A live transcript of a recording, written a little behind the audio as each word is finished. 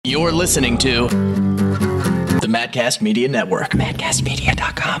You're listening to the Madcast Media Network.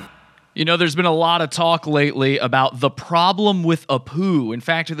 MadcastMedia.com. You know, there's been a lot of talk lately about the problem with Apu. In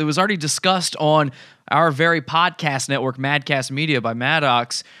fact, it was already discussed on our very podcast network, Madcast Media by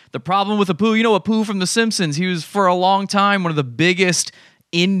Maddox. The problem with Apu, you know Apu from The Simpsons. He was for a long time one of the biggest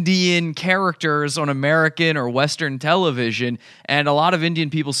Indian characters on American or Western television, and a lot of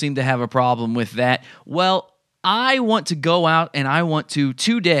Indian people seem to have a problem with that. Well, I want to go out and I want to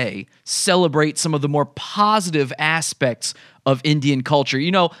today celebrate some of the more positive aspects of Indian culture. You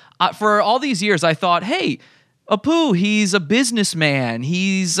know, for all these years, I thought, hey, Apu, he's a businessman.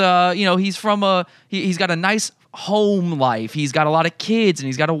 He's he's got a nice home life. He's got a lot of kids and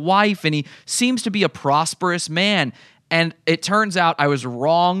he's got a wife and he seems to be a prosperous man. And it turns out I was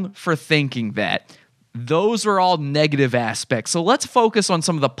wrong for thinking that. Those are all negative aspects. So let's focus on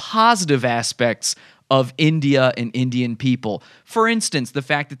some of the positive aspects of India and Indian people. For instance, the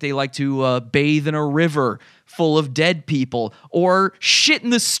fact that they like to bathe in a river full of dead people or shit in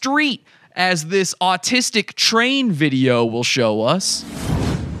the street, as this autistic train video will show us.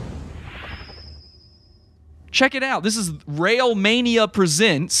 Check it out. This is Rail Mania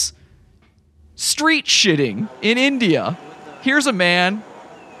Presents Street Shitting in India. Here's a man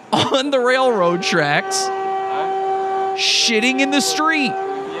on the railroad tracks shitting in the street.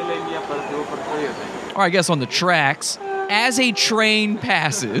 Or I guess on the tracks, as a train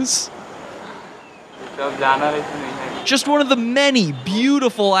passes. Just one of the many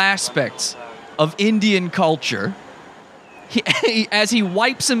beautiful aspects of Indian culture. As he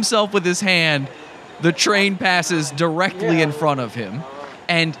wipes himself with his hand, the train passes directly in front of him.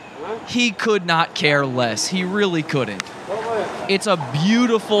 And he could not care less. He really couldn't. It's a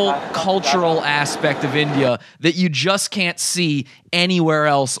beautiful cultural aspect of India that you just can't see anywhere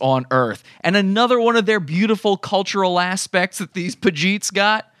else on Earth. And another one of their beautiful cultural aspects that these Pajeets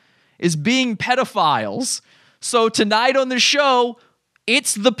got is being pedophiles. So tonight on the show,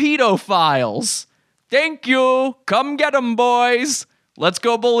 it's the Pedo Files. Thank you. Come get 'em, boys. Let's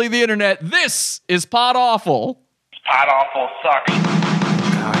go bully the internet. This is Pod Awful. Pod Awful sucks.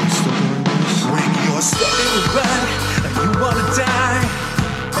 When you're stuck in the rut and you wanna die,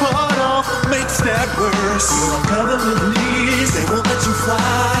 Pod Awful makes that worse. Your government leaves, they won't let you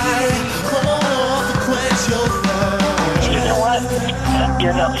fly. Oh, quench your thirst. You know what?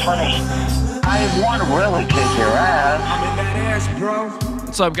 You're not funny. I want to really kick your ass. I'm in that ass, bro.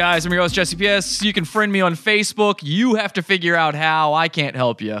 What's up, guys? I'm your host, Jesse P.S. You can friend me on Facebook. You have to figure out how. I can't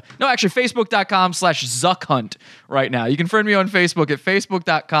help you. No, actually, Facebook.com/ZuckHunt right now. You can friend me on Facebook at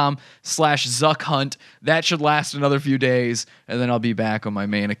Facebook.com/ZuckHunt. That should last another few days, and then I'll be back on my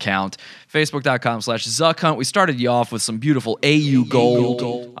main account. Facebook.com/ZuckHunt. We started you off with some beautiful AU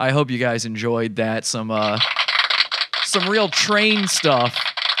gold. I hope you guys enjoyed that. Some real train stuff.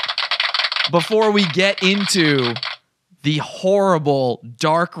 Before we get into the horrible,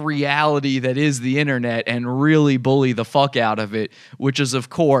 dark reality that is the internet and really bully the fuck out of it, which is, of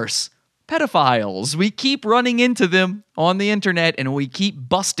course, pedophiles. We keep running into them on the internet and we keep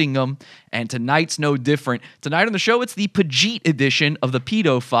busting them, and tonight's no different. Tonight on the show, it's the Pajeet edition of the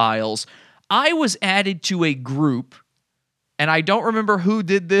Pedo Files. I was added to a group, and I don't remember who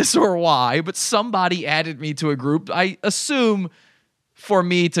did this or why, but somebody added me to a group, I assume for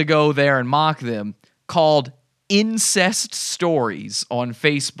me to go there and mock them, called Incest Stories on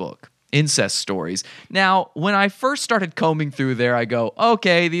Facebook. Incest Stories. Now, when I first started combing through there, I go,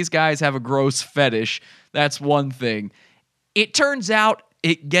 okay, these guys have a gross fetish. That's one thing. It turns out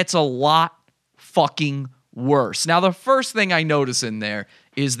it gets a lot fucking worse. Now, the first thing I notice in there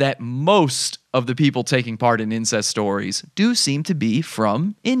is that most of the people taking part in Incest Stories do seem to be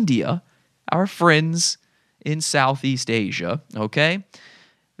from India, our friends in Southeast Asia, okay?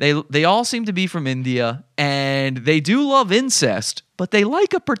 They all seem to be from India, and they do love incest, but they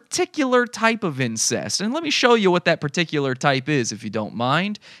like a particular type of incest. And let me show you what that particular type is, if you don't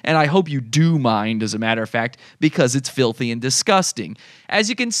mind. And I hope you do mind, as a matter of fact, because it's filthy and disgusting. As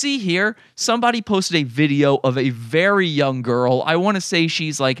you can see here, somebody posted a video of a very young girl. I want to say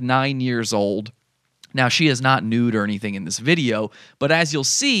she's like 9 years old. Now, she is not nude or anything in this video, but as you'll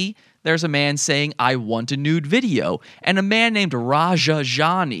see, there's a man saying, I want a nude video. And a man named Raja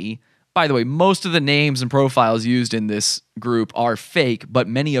Jani, by the way, most of the names and profiles used in this group are fake, but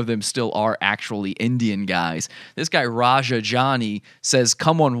many of them still are actually Indian guys. This guy, Raja Jani, says,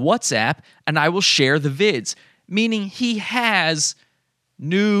 come on WhatsApp and I will share the vids. Meaning he has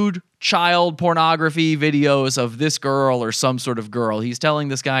nude child pornography videos of this girl or some sort of girl. He's telling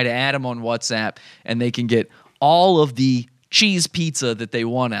this guy to add him on WhatsApp and they can get all of the cheese pizza that they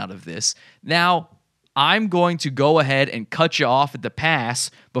want out of this. Now, I'm going to go ahead and cut you off at the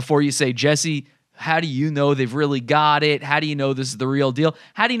pass before you say, Jesse, how do you know they've really got it? How do you know this is the real deal?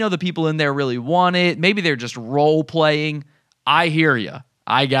 How do you know the people in there really want it? Maybe they're just role playing. I hear you.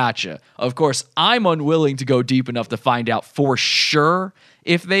 I gotcha. Of course, I'm unwilling to go deep enough to find out for sure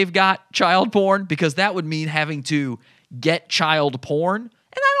if they've got child porn, because that would mean having to get child porn, and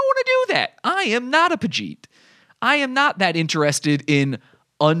I don't want to do that. I am not a Pajeet. I am not that interested in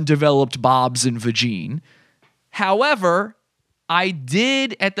undeveloped bobs and vagine. However, I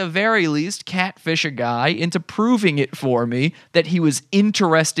did, at the very least, catfish a guy into proving it for me that he was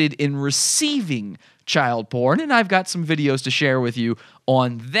interested in receiving child porn, and I've got some videos to share with you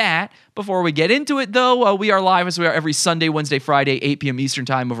on that. Before we get into it, though, we are live as we are every Sunday, Wednesday, Friday, 8 p.m. Eastern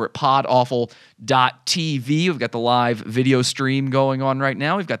Time over at podawful.tv. We've got the live video stream going on right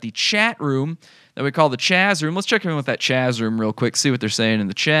now. We've got the chat room that we call the Chaz room. Let's check in with that Chaz room real quick, see what they're saying in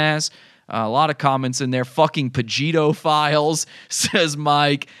the Chaz. A lot of comments in there. Fucking Pajeeto files, says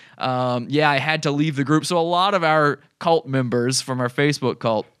Mike. Yeah, I had to leave the group. So a lot of our cult members from our Facebook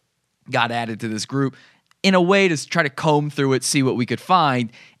cult got added to this group in a way to try to comb through it, see what we could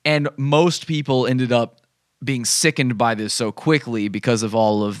find. And most people ended up being sickened by this so quickly because of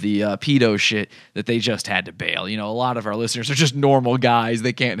all of the pedo shit that they just had to bail. You know, a lot of our listeners are just normal guys.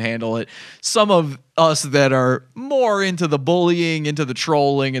 They can't handle it. Some of us that are more into the bullying, into the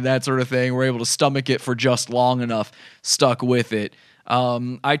trolling and that sort of thing, were able to stomach it for just long enough, stuck with it.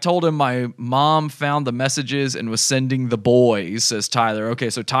 I told him my mom found the messages and was sending the boys, says Tyler. Okay,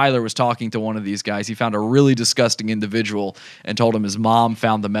 so Tyler was talking to one of these guys. He found a really disgusting individual and told him his mom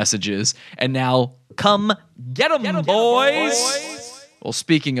found the messages. And now, come get 'em, boys. Well,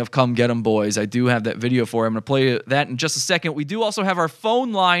 speaking of come get 'em, boys, I do have that video for you. I'm going to play that in just a second. We do also have our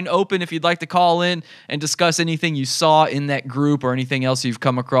phone line open if you'd like to call in and discuss anything you saw in that group or anything else you've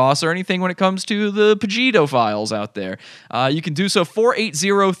come across or anything when it comes to the Pajeeto files out there. You can do so.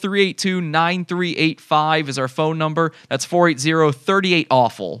 480-382-9385 is our phone number. That's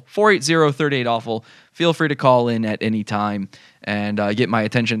 480-38-AWFUL. 480-38-AWFUL. Feel free to call in at any time and get my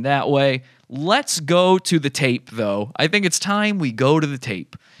attention that way. Let's go to the tape, though. I think it's time we go to the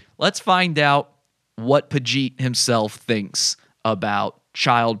tape. Let's find out what Pajeet himself thinks about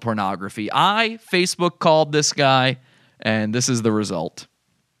child pornography. Facebook called this guy, and this is the result.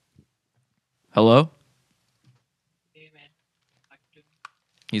 Hello? Hey, man.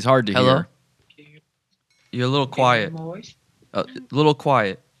 He's hard to Hello? hear. You're a little quiet. My voice? A little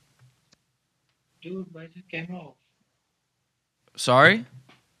quiet. Dude, why is the camera off? Sorry?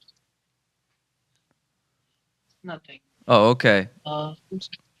 Nothing. Oh, okay.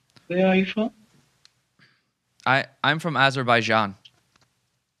 Where are you from? I'm from Azerbaijan.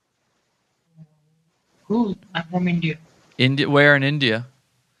 Cool. I'm from India. India? Where in India?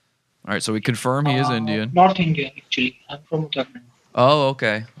 All right, so we confirm he is Indian. North India, actually. I'm from Uttarakhand. Oh,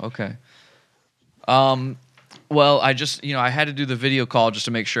 okay. Well, I just, I had to do the video call just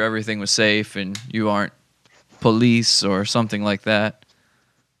to make sure everything was safe and you aren't police or something like that.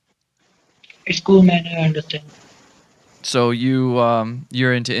 It's cool, man. I understand. So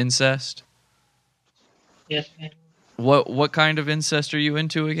you're into incest? Yes, man. What kind of incest are you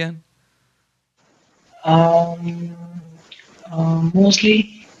into again?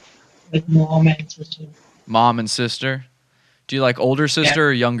 Mostly with mom and sister. Mom and sister? Do you like older sister Yeah.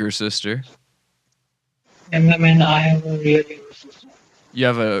 or younger sister? And man, I have a real younger sister. You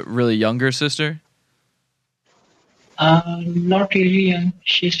have a really younger sister? Not really young.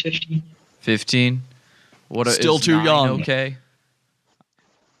 She's 15. 15? Still is too 9 young. Okay.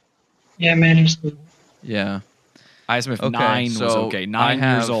 Yeah, man, it's cool. Yeah. I asked him if Okay, 9 was so okay. I 9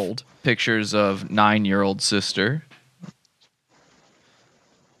 have years old. Pictures of 9-year-old sister.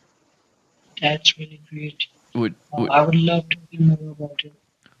 That's really great. Would I would love to know more about it.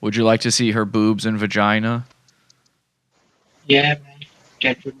 would you like to see her boobs and vagina? Yeah, man.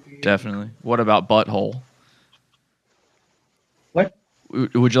 That would be... Definitely. What about butthole? What?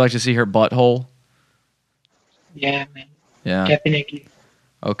 Would you like to see her butthole? Yeah, man. Yeah. Definitely.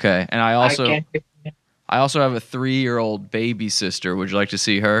 Okay. And I I also can't... have a 3-year-old baby sister. Would you like to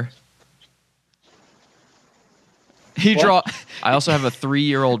see her? What? I also have a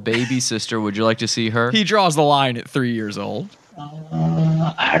 3-year-old baby sister. Would you like to see her? He draws the line at 3 years old.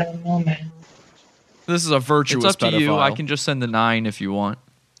 I don't know, man. This is a virtuous It's up to you. pedophile. I can just send the 9 if you want.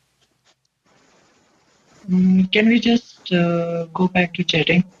 Can we just go back to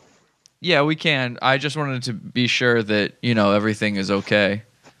chatting? Yeah, we can. I just wanted to be sure that, everything is okay.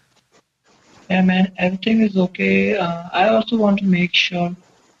 Yeah, man. Everything is okay. I also want to make sure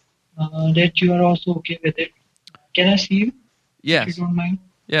that you are also okay with it. Can I see you? If Yes. you don't mind.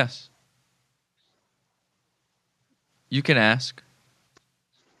 Yes. You can ask.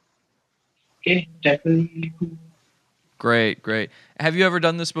 Okay, that will be cool. Great, great. Have you ever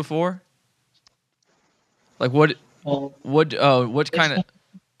done this before? Like what Oh, what kind of?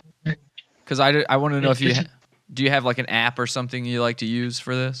 yes, Because I want to know yes, if you do you have like an app or something you like to use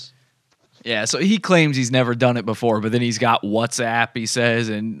for this? Yeah, so he claims he's never done it before, but then he's got WhatsApp, he says,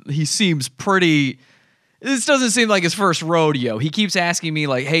 and he seems pretty. This doesn't seem like his first rodeo. He keeps asking me,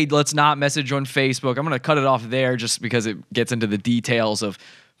 like, hey, let's not message on Facebook. I'm going to cut it off there just because it gets into the details of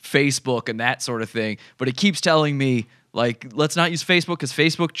Facebook and that sort of thing. But it keeps telling me, like, let's not use Facebook because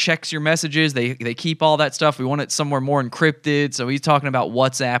Facebook checks your messages. They keep all that stuff. We want it somewhere more encrypted. So he's talking about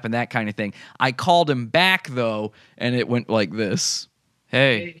WhatsApp and that kind of thing. I called him back, though, and it went like this.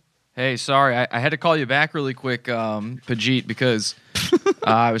 Hey, sorry, I had to call you back really quick, Pajeet, because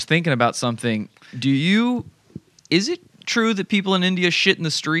I was thinking about something. Is it true that people in India shit in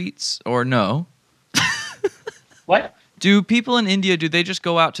the streets or no? What? Do people in India, do they just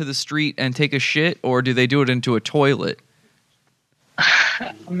go out to the street and take a shit or do they do it into a toilet?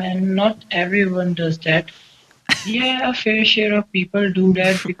 Man, not everyone does that. Yeah, a fair share of people do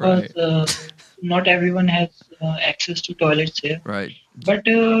that because not everyone has access to toilets here. Right. But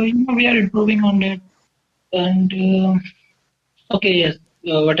we are improving on that. And okay, yes,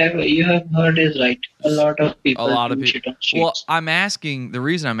 whatever you have heard is right. A lot of people do shit on streets. Well, the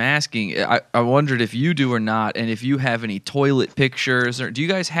reason I'm asking, I wondered if you do or not, and if you have any toilet pictures, or do you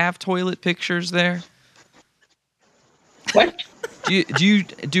guys have toilet pictures there? What? Do you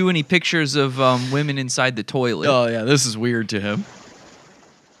do any pictures of women inside the toilet? Oh yeah, this is weird to him.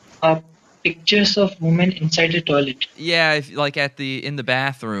 Pictures of women inside the toilet. Yeah, if, like in the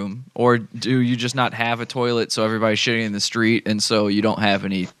bathroom, or do you just not have a toilet, so everybody's shitting in the street, and so you don't have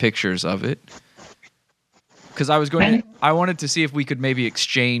any pictures of it? Because I wanted to see if we could maybe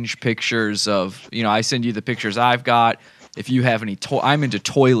exchange pictures of, I send you the pictures I've got. If you have any, I'm into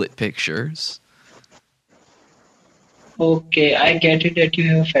toilet pictures. Okay, I get it that you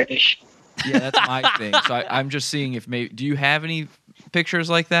have a fetish. Yeah, that's my thing. So I'm just seeing if do you have any pictures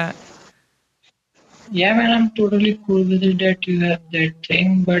like that? Yeah, man, I'm totally cool with it that you have that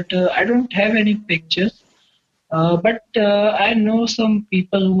thing, but I don't have any pictures. But I know some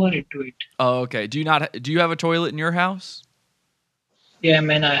people who are into it. Oh, okay. Do you have a toilet in your house? Yeah,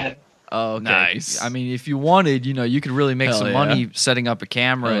 man, I have. Oh, okay. Nice. I mean, if you wanted, you could really make Hell some yeah. money setting up a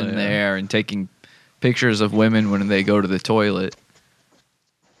camera Hell in yeah. there and taking pictures of women when they go to the toilet.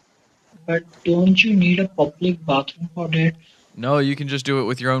 But don't you need a public bathroom for that? No, you can just do it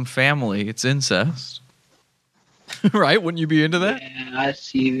with your own family. It's incest. Right? Wouldn't you be into that? Yeah, I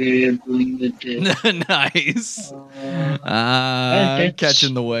see where you're going with this. Nice. That's-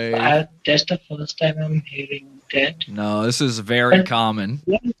 Catching the wave. That's the first time I'm hearing that. No, this is very common.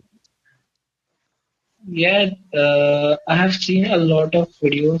 Yeah, I have seen a lot of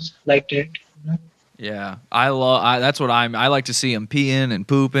videos like that. Yeah, that's what I like to see them peeing and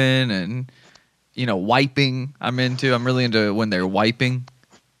pooping and wiping. I'm really into when they're wiping.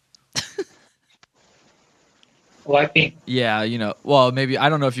 Wiping. Yeah, well, maybe I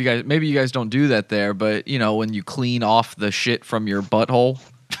don't know if you guys don't do that there, but when you clean off the shit from your butthole,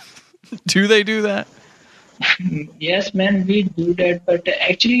 do they do that? Yes, man, we do that. But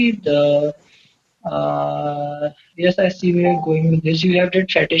actually, yes, I see where you're going with this. You have that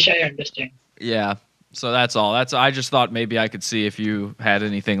fetish, I understand. Yeah. So that's all. I just thought maybe I could see if you had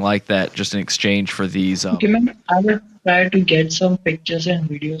anything like that, just in exchange for these. Okay, man, I will try to get some pictures and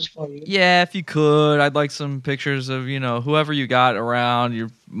videos for you. Yeah, if you could, I'd like some pictures of whoever you got around, your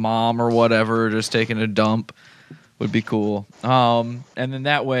mom or whatever, just taking a dump would be cool. And then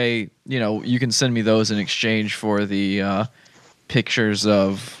that way, you can send me those in exchange for the pictures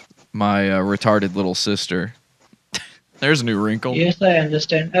of my retarded little sister. There's a new wrinkle. Yes, I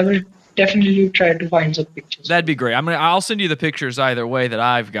understand. I will definitely try to find some pictures. That'd be great. I'll send you the pictures either way that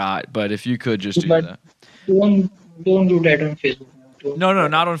I've got, but if you could just do But that. Don't do that on Facebook. No,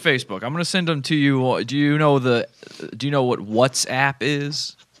 not on Facebook. I'm gonna send them to you. Do you know what WhatsApp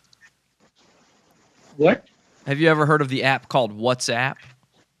is? What? Have you ever heard of the app called WhatsApp?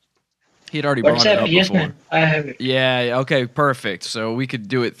 He had already brought it WhatsApp? up Yes, before. man. I have it. Yeah. Okay. Perfect. So we could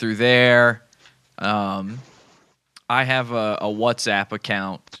do it through there. I have a WhatsApp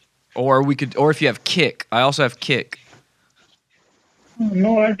account, or if you have Kick. I also have Kick.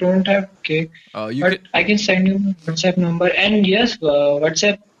 No, I don't have Kick. Oh, But I can send you my WhatsApp number. And yes,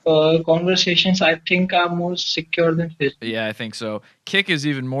 WhatsApp conversations I think are more secure than Facebook. Yeah, I think so. Kick is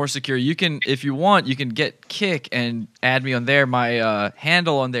even more secure. You can, if you want, you can get Kick and add me on there. My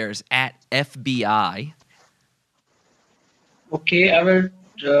handle on there is @FBI. Okay, I will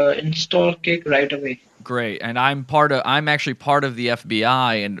install Kick right away. Great. And I'm actually part of the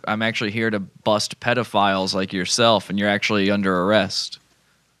FBI, and I'm actually here to bust pedophiles like yourself, and you're actually under arrest.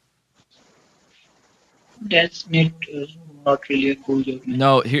 That's not really a cool joke. Man.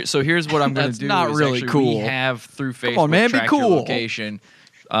 No, here's what I'm going to That's do. not is really actually cool. We have through Facebook Come on, man, be tracked your cool. location.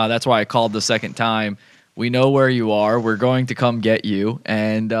 That's why I called the second time. We know where you are. We're going to come get you,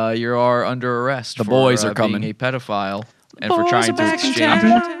 and you are under arrest. The for, boys are coming. being a pedophile and for trying to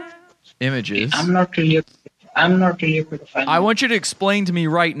exchange images. I'm not really a pedophile. I want you to explain to me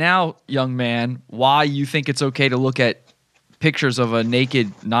right now, young man, why you think it's okay to look at pictures of a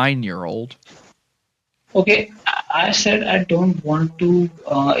naked 9-year-old. Okay, I said I don't want to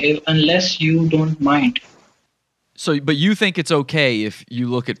unless you don't mind. So, but you think it's okay if you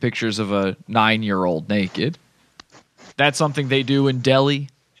look at pictures of a 9-year-old naked? That's something they do in Delhi?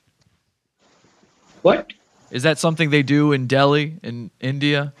 What? Is that something they do in Delhi, in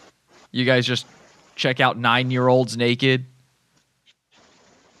India? You guys just check out 9-year-olds naked?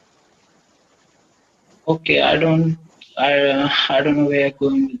 Okay, I don't know where you're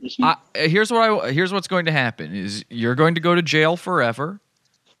going with this. Here's what's going to happen: is you're going to go to jail forever.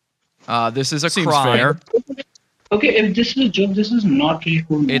 This is a Seems crime. fair. Okay, if this is a joke, this is not really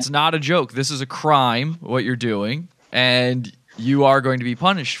cool. Man. It's not a joke. This is a crime. What you're doing, and you are going to be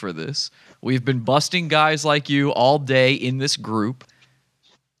punished for this. We've been busting guys like you all day in this group,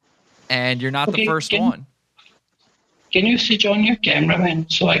 and you're not the first one. Can you switch on your camera, man,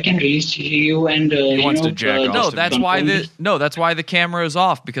 so I can really see you and He wants to jack off. No, to that's me. why the camera is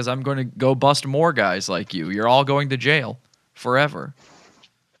off, because I'm going to go bust more guys like you. You're all going to jail forever.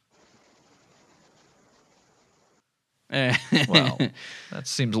 Well, that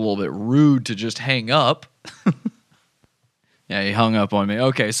seems a little bit rude to just hang up. Yeah, he hung up on me.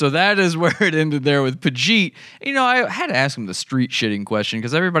 Okay, so that is where it ended there with Pajeet. You know, I had to ask him the street shitting question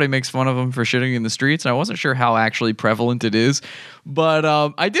because everybody makes fun of him for shitting in the streets, and I wasn't sure how actually prevalent it is. But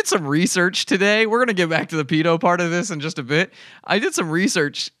I did some research today. We're going to get back to the pedo part of this in just a bit. I did some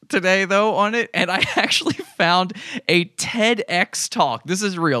research today, though, on it, and I actually found a TEDx talk. This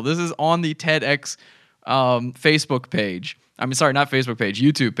is real. This is on the TEDx Facebook page. I mean, sorry, not Facebook page,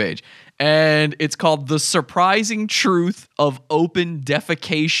 YouTube page. And it's called The Surprising Truth of Open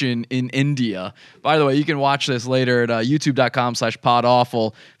Defecation in India. By the way, you can watch this later at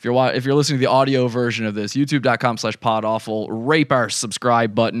youtube.com/podawful. If you're listening to the audio version of this, youtube.com/podawful, rape our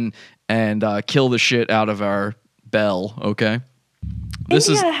subscribe button and kill the shit out of our bell, okay?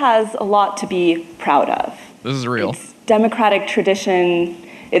 India has a lot to be proud of. This is real. Its democratic tradition,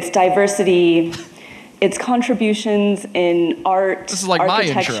 its diversity, its contributions in art, This is like my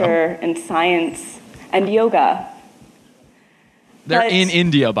architecture, and science, and yoga. They're But in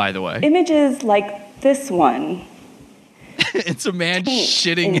India, by the way. Images like this one It's a man taint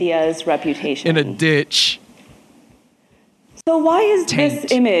shitting India's reputation. in a ditch. So why is Taint.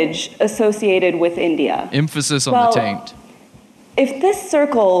 this image associated with India? Emphasis on Well, the taint. If this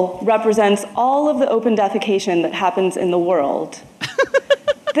circle represents all of the open defecation that happens in the world,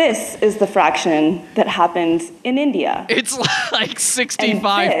 this is the fraction that happens in India. It's like And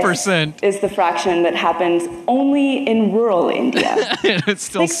 65%. this is the fraction that happens only in rural India. It's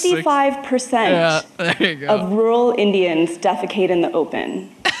still 65% Yeah, there you go. of rural Indians defecate in the open.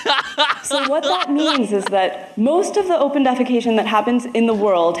 So what that means is that most of the open defecation that happens in the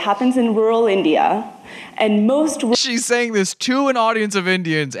world happens in rural India, and most She's saying this to an audience of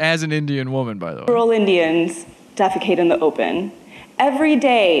Indians as an Indian woman, by the way. rural Indians defecate in the open. Every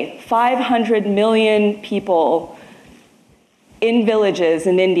day, 500 million people in villages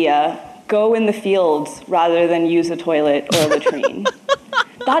in India go in the fields rather than use a toilet or a latrine.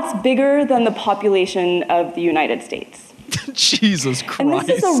 That's bigger than the population of the United States. Jesus And Christ.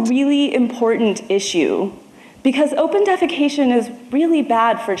 this is a really important issue because open defecation is really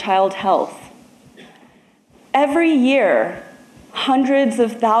bad for child health. Every year, hundreds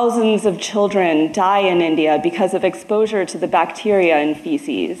of thousands of children die in India because of exposure to the bacteria in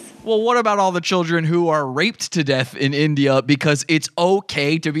feces. Well, what about all the children who are raped to death in India because it's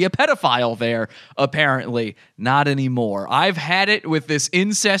okay to be a pedophile there? Apparently, not anymore. I've had it with this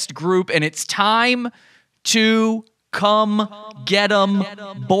incest group, and it's time to come get 'em,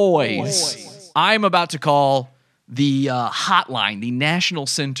 boys. I'm about to call the hotline, the National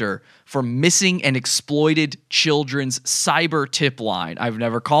Center for Missing and Exploited Children's Cyber Tip Line. I've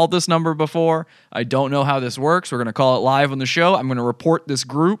never called this number before. I don't know how this works. We're going to call it live on the show. I'm going to report this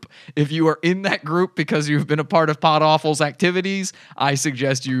group. If you are in that group because you've been a part of Pod Awful's activities, I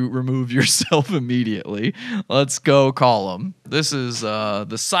suggest you remove yourself immediately. Let's go call them. This is the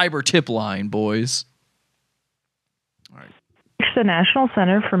Cyber Tip Line, boys. The National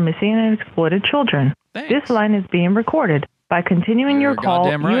Center for Missing and Exploited Children. Thanks. This line is being recorded. By continuing You're your call,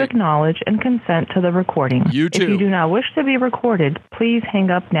 goddamn you right. acknowledge and consent to the recording. You If too. you do not wish to be recorded, please hang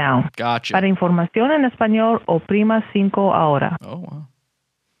up now. Gotcha. Para información en español, oprima 5 ahora. Oh, wow.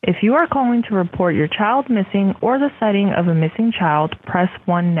 If you are calling to report your child missing or the sighting of a missing child, press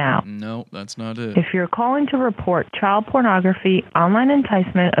 1 now. No, that's not it. If you're calling to report child pornography, online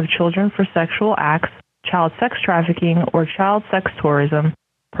enticement of children for sexual acts, child sex trafficking, or child sex tourism,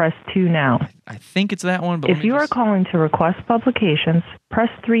 press 2 now. I think it's that one, but If you are calling to request publications, press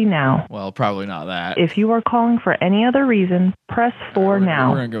 3 now. Well, probably not that. If you are calling for any other reason, press 4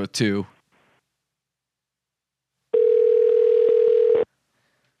 now. We're going to go with 2.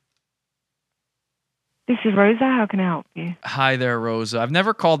 This is Rosa. How can I help you? Hi there, Rosa. I've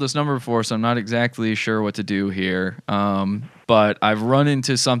never called this number before, so I'm not exactly sure what to do here. But I've run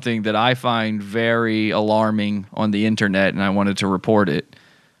into something that I find very alarming on the internet, and I wanted to report it.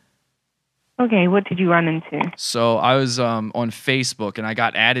 Okay, what did you run into? So I was on Facebook, and I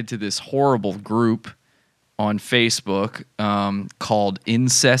got added to this horrible group on Facebook called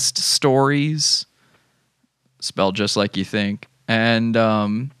Incest Stories, spelled just like you think. And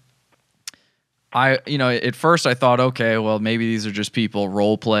at first I thought, okay, well, maybe these are just people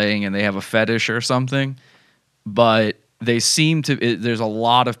role playing and they have a fetish or something. But they seem to. There's a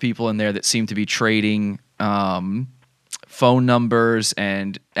lot of people in there that seem to be trading phone numbers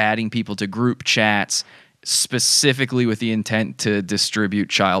and adding people to group chats specifically with the intent to distribute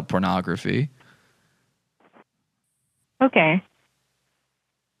child pornography. Okay.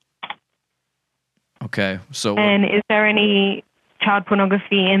 Okay, so And is there any child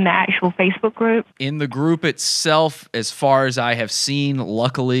pornography in the actual Facebook group? in the group itself, as far as I have seen,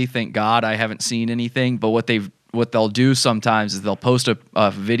 luckily, thank God, I haven't seen anything. But what they'll do sometimes is they'll post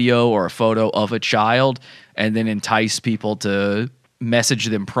a video or a photo of a child and then entice people to message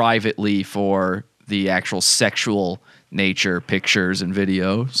them privately for the actual sexual nature pictures and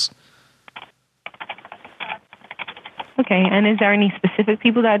videos. Okay, and is there any specific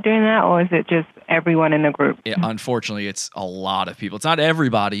people that are doing that, or is it just everyone in the group? Unfortunately, it's a lot of people. It's not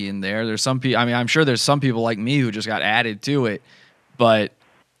everybody in there. There's some people. I mean, I'm sure there's some people like me who just got added to it, but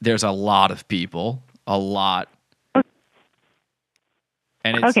there's a lot of people. A lot.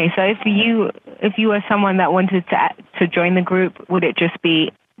 And it's, Okay, so if you were someone that wanted to join the group, would it just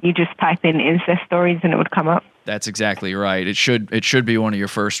be you just type in incest stories and it would come up? That's exactly right. It should be one of your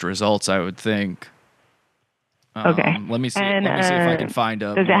first results, I would think. Okay. Let me see. And, let me see if I can find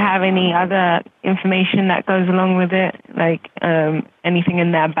a. Does it have any other information that goes along with it, like anything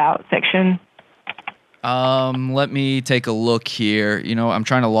in the about section? Let me take a look here. You know, I'm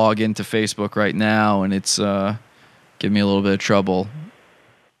trying to log into Facebook right now, and it's giving me a little bit of trouble.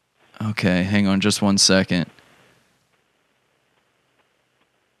 Okay, hang on just 1 second.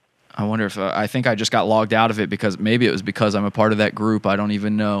 I wonder if I think I just got logged out of it because maybe it was because I'm a part of that group. I don't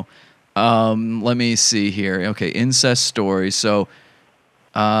even know. Let me see here. Okay, incest stories. So,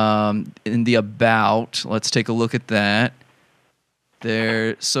 in the about, let's take a look at that.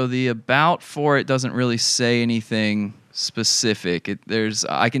 So the about for it doesn't really say anything specific.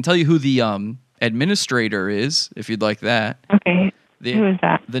 I can tell you who the administrator is if you'd like that. Okay. Who is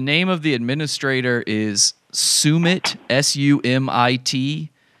that? The name of the administrator is Sumit, Sumit,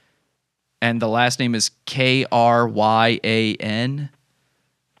 and the last name is Kryan.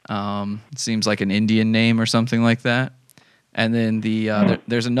 It seems like an Indian name or something like that. And then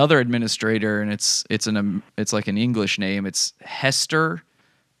there's another administrator, and it's like an English name. It's Hester,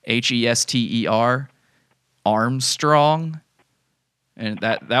 Hester, Armstrong, and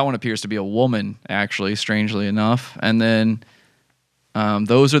that one appears to be a woman, actually, strangely enough. And then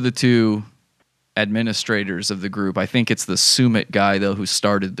those are the two administrators of the group. I think it's the Sumit guy though who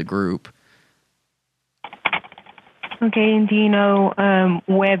started the group. Okay, and do you know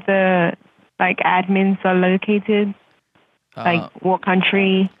where the admins are located? What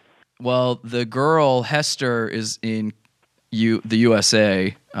country? Well, the girl Hester is in the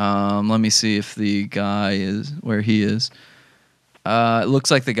USA. Let me see if the guy is where he is. It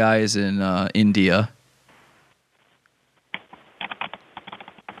looks like the guy is in India.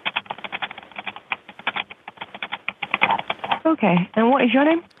 Okay, and what is your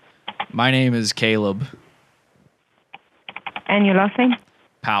name? My name is Caleb And your last name?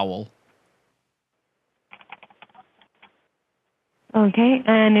 Powell. Okay,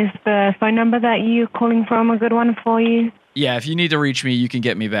 and is the phone number that you're calling from a good one for you? Yeah, if you need to reach me, you can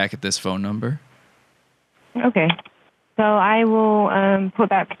get me back at this phone number. Okay. So I will put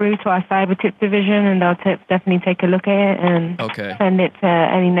that through to our cyber tip division, and they'll definitely take a look at it and send it to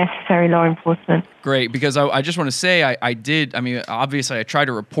any necessary law enforcement. Great, because I just want to say I did. I mean, obviously, I tried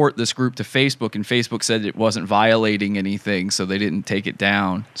to report this group to Facebook, and Facebook said it wasn't violating anything, so they didn't take it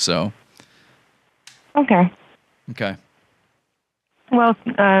down. So. Okay. Well,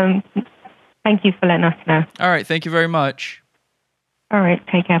 thank you for letting us know. All right, thank you very much. All right,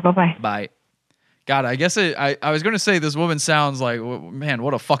 take care. Bye-bye. Bye. God, I guess I was going to say this woman sounds like, man,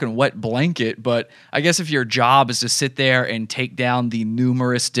 what a fucking wet blanket. But I guess if your job is to sit there and take down the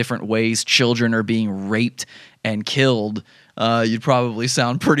numerous different ways children are being raped and killed, you'd probably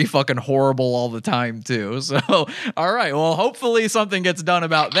sound pretty fucking horrible all the time too. So, all right, well, hopefully something gets done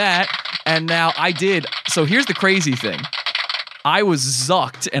about that. And now I did. So here's the crazy thing. I was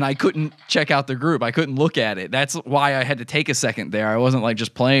zucked and I couldn't check out the group. I couldn't look at it. That's why I had to take a second there. I wasn't like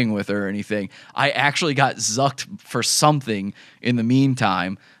just playing with her or anything. I actually got zucked for something in the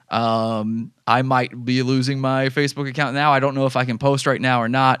meantime. I might be losing my Facebook account now. I don't know if I can post right now or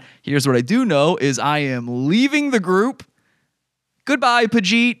not. Here's what I do know is I am leaving the group. Goodbye,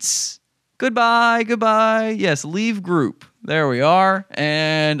 Pajeets. Goodbye. Yes, leave group. There we are.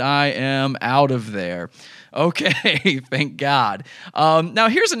 And I am out of there. Okay, thank God. Now,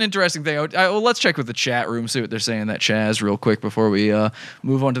 here's an interesting thing. Well, let's check with the chat room, see what they're saying in that Chaz real quick before we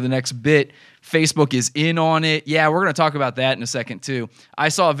move on to the next bit. Facebook is in on it. Yeah, we're going to talk about that in a second, too. I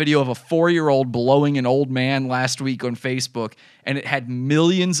saw a video of a 4-year-old blowing an old man last week on Facebook, and it had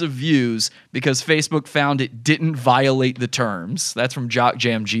millions of views because Facebook found it didn't violate the terms. That's from Jock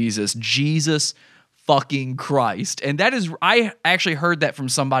Jam Jesus. Jesus fucking Christ. And that is, I actually heard that from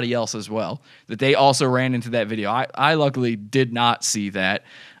somebody else as well, that they also ran into that video. I luckily did not see that.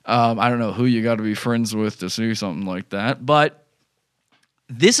 I don't know who you got to be friends with to see something like that, but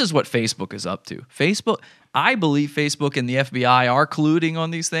this is what Facebook is up to. I believe Facebook and the FBI are colluding on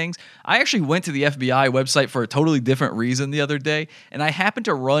these things. I actually went to the FBI website for a totally different reason the other day, and I happened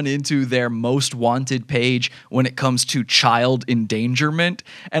to run into their most wanted page when it comes to child endangerment,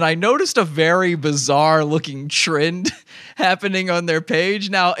 and I noticed a very bizarre looking trend happening on their page.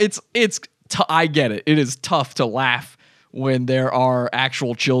 Now, I get it. It is tough to laugh when there are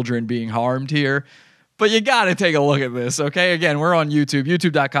actual children being harmed here. But you got to take a look at this, okay? Again, we're on YouTube,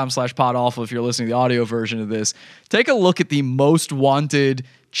 youtube.com/podawful if you're listening to the audio version of this. Take a look at the most wanted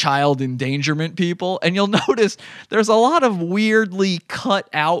child endangerment people, and you'll notice there's a lot of weirdly cut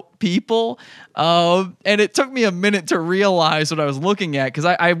out people. And it took me a minute to realize what I was looking at, because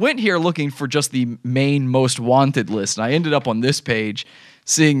I went here looking for just the main most wanted list, and I ended up on this page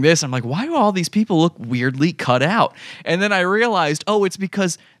seeing this. I'm like, why do all these people look weirdly cut out? And then I realized, it's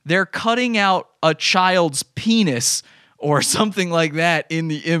because they're cutting out a child's penis or something like that in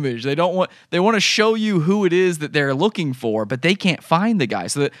the image. They want to show you who it is that they're looking for, but they can't find the guy.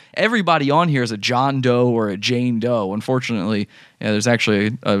 So that everybody on here is a John Doe or a Jane Doe. Unfortunately, there's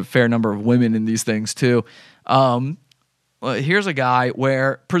actually a fair number of women in these things too. Here's a guy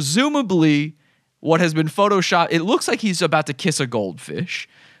where presumably what has been photoshopped, it looks like he's about to kiss a goldfish,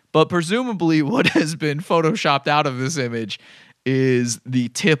 but presumably what has been photoshopped out of this image is the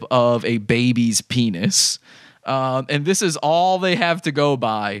tip of a baby's penis. And this is all they have to go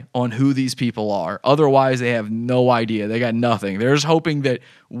by on who these people are. Otherwise, they have no idea. They got nothing. They're just hoping that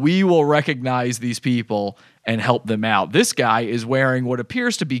we will recognize these people and help them out. This guy is wearing what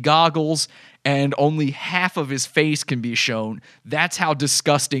appears to be goggles, and only half of his face can be shown. That's how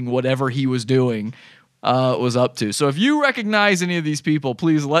disgusting whatever he was doing was up to. So if you recognize any of these people,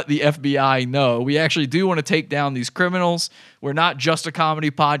 please let the FBI know. We actually do want to take down these criminals. We're not just a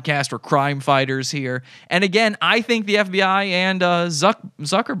comedy podcast. We're crime fighters here. And again, I think the FBI and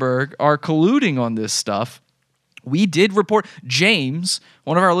Zuckerberg are colluding on this stuff. We did report, James,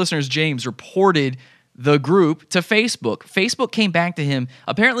 one of our listeners, James, reported the group to Facebook. Facebook came back to him.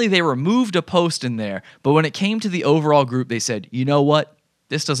 Apparently they removed a post in there, but when it came to the overall group, they said, you know what?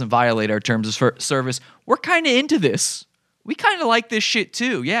 This doesn't violate our terms of service. We're kind of into this. We kind of like this shit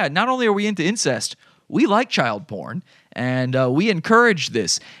too. Yeah, not only are we into incest, we like child porn, and we encourage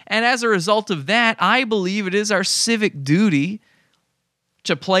this. And as a result of that, I believe it is our civic duty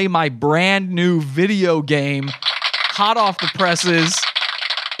to play my brand new video game, hot off the presses,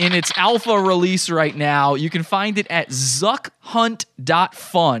 in its alpha release right now. You can find it at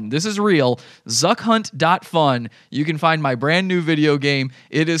zuckhunt.fun. This is real. Zuckhunt.fun. You can find my brand new video game.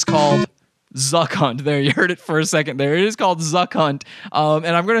 It is called Zuck Hunt. There, you heard it for a second there. It is called Zuck Hunt. And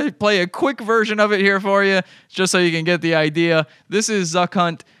I'm going to play a quick version of it here for you, just so you can get the idea. This is Zuck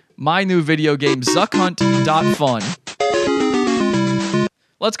Hunt, my new video game, zuckhunt.fun.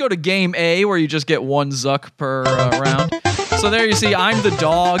 let's go to game A, where you just get one Zuck per round. So there you see, I'm the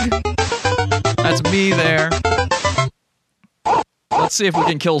dog. That's me there. Let's see if we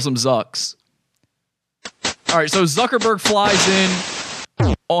can kill some Zucks. All right, so Zuckerberg flies in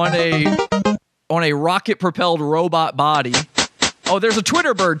on a rocket-propelled robot body. Oh, there's a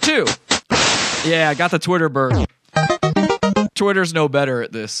Twitter bird, too. Yeah, I got the Twitter bird. Twitter's no better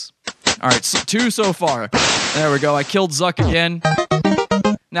at this. All right, so 2 so far. There we go. I killed Zuck again.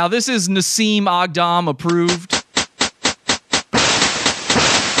 Now, this is Nassim Agdam approved.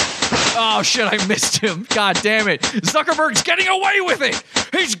 Oh, shit, I missed him. God damn it. Zuckerberg's getting away with it.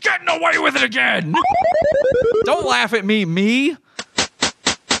 He's getting away with it again. Don't laugh at me. Me?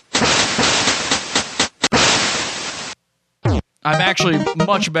 I'm actually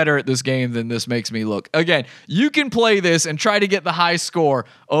much better at this game than this makes me look. Again, you can play this and try to get the high score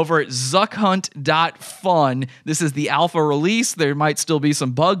over at zuckhunt.fun. This is the alpha release. There might still be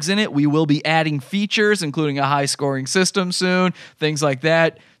some bugs in it. We will be adding features, including a high scoring system soon, things like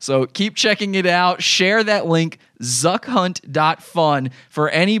that. So keep checking it out. Share that link, zuckhunt.fun, for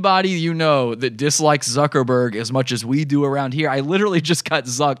anybody you know that dislikes Zuckerberg as much as we do around here. I literally just got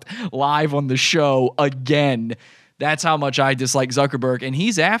zucked live on the show again. That's how much I dislike Zuckerberg, and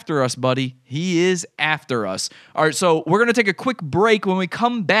he's after us, buddy. He is after us. All right, so we're going to take a quick break. When we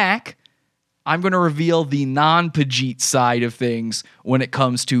come back, I'm going to reveal the non-Pajeet side of things when it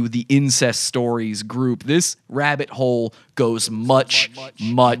comes to the incest stories group. This rabbit hole goes much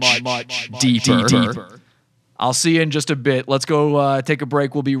deeper. I'll see you in just a bit. Let's go take a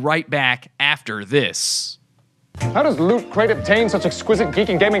break. We'll be right back after this. How does Loot Crate obtain such exquisite geek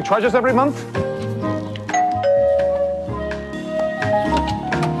and gaming treasures every month?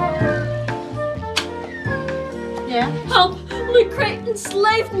 Yeah? Help! Loot Crate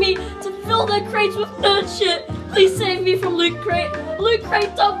enslaved me to fill their crates with nerd shit! Please save me from Loot Crate!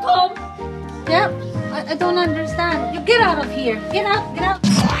 LootCrate.com! Yep, I don't understand. You get out of here! Get out, get out!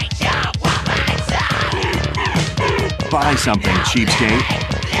 Buy something, cheapskate.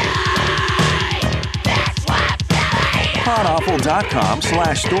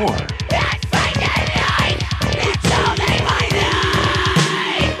 Podawful.com/store.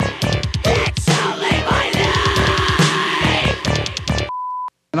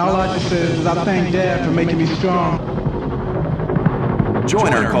 And all I just said is I thank Dad for making me strong.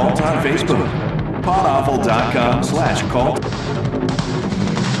 Join our cult on Facebook. Podawful.com/cult.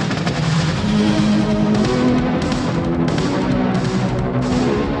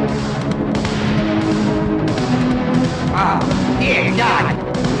 Dear God.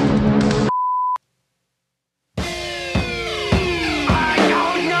 I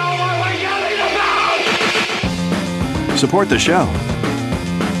don't know what we're yelling about! Support the show.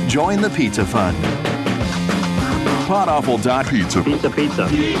 Join the Pizza Fund. Podawful.pizza. Pizza.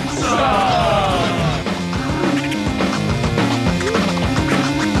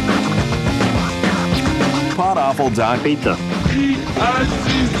 Podawful.pizza.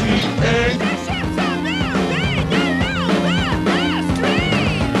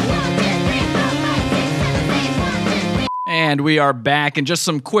 And we are back, and just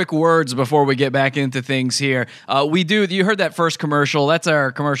some quick words before we get back into things here. You heard that first commercial. That's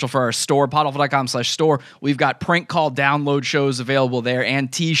our commercial for our store, podawful.com/store. We've got prank call download shows available there,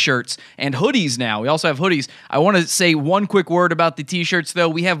 and t-shirts and hoodies now. We also have hoodies. I want to say one quick word about the t-shirts, though.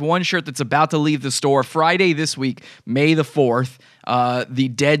 We have one shirt that's about to leave the store Friday this week, May the 4th. The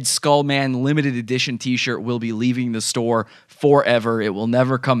Dead Skull Man limited edition t-shirt will be leaving the store forever. It will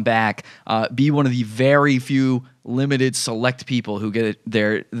never come back. Be one of the very few limited select people who get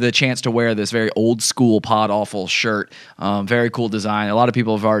the chance to wear this very old school Pod Awful shirt. Very cool design. A lot of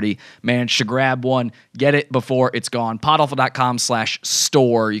people have already managed to grab one. Get it before it's gone.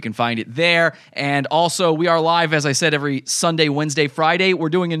 Podawful.com/store. You can find it there. And also, we are live, as I said, every Sunday, Wednesday, Friday. We're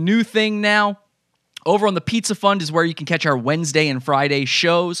doing a new thing now. Over on the Pizza Fund is where you can catch our Wednesday and Friday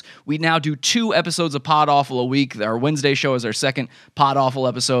shows. We now do 2 episodes of Pod Awful a week. Our Wednesday show is our second Pod Awful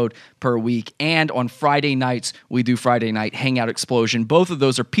episode per week. And on Friday nights, we do Friday Night Hangout Explosion. Both of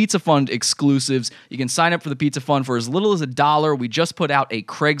those are Pizza Fund exclusives. You can sign up for the Pizza Fund for as little as $1. We just put out a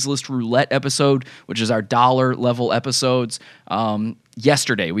Craigslist roulette episode, which is our dollar level episodes.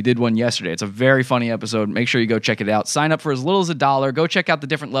 Yesterday. We did one yesterday. It's a very funny episode. Make sure you go check it out. Sign up for as little as $1. Go check out the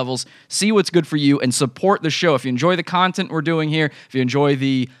different levels. See what's good for you and support the show. If you enjoy the content we're doing here, if you enjoy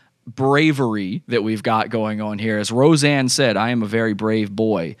the bravery that we've got going on here, as Roseanne said, I am a very brave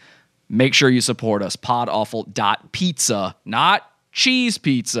boy. Make sure you support us. Podawful.pizza, not cheese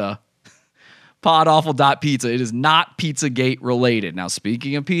pizza. Podawful.pizza. It is not Pizzagate related. Now,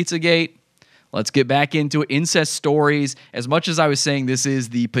 speaking of Pizzagate, let's get back into it. Incest stories. As much as I was saying this is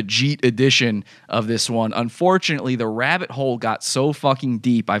the Pajeet edition of this one, unfortunately, the rabbit hole got so fucking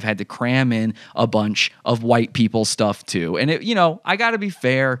deep, I've had to cram in a bunch of white people stuff too. And, I got to be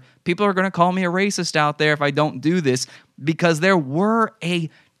fair. People are going to call me a racist out there if I don't do this, because there were a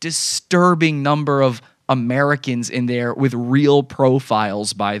disturbing number of Americans in there with real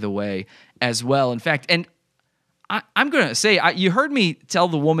profiles, by the way, as well. In fact, and I'm going to say, you heard me tell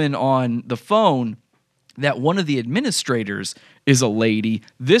the woman on the phone that one of the administrators is a lady.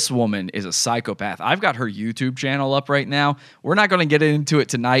 This woman is a psychopath. I've got her YouTube channel up right now. We're not going to get into it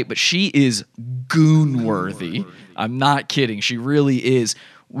tonight, but she is goon-worthy. I'm not kidding. She really is.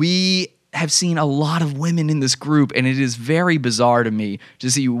 We have seen a lot of women in this group, and it is very bizarre to me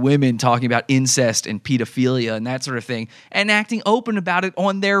to see women talking about incest and pedophilia and that sort of thing and acting open about it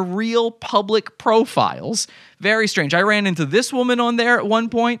on their real public profiles. Very strange. I ran into this woman on there at one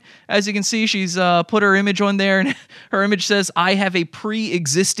point. As you can see, she's put her image on there, and her image says, "I have a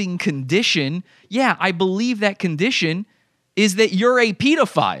pre-existing condition." Yeah, I believe that condition is that you're a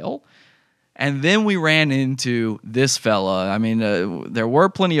pedophile. And then we ran into this fella. I mean, there were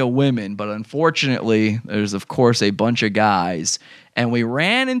plenty of women, but unfortunately, there's, of course, a bunch of guys. And we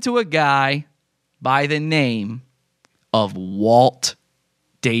ran into a guy by the name of Walt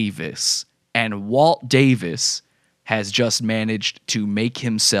Davis. And Walt Davis has just managed to make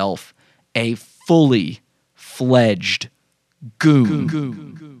himself a fully fledged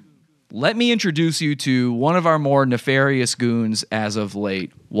goon. Let me introduce you to one of our more nefarious goons as of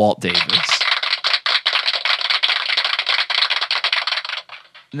late, Walt Davis.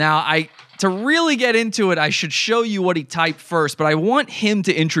 Now, to really get into it, I should show you what he typed first, but I want him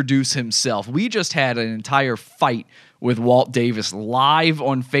to introduce himself. We just had an entire fight with Walt Davis live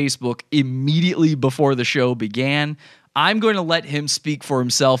on Facebook immediately before the show began. I'm going to let him speak for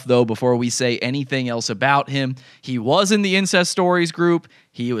himself, though, before we say anything else about him. He was in the Incest Stories group.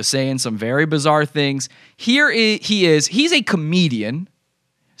 He was saying some very bizarre things. Here he is. He's a comedian.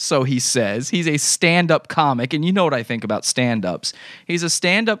 So he says. He's a stand-up comic, and you know what I think about stand-ups. He's a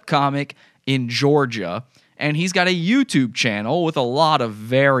stand-up comic in Georgia, and he's got a YouTube channel with a lot of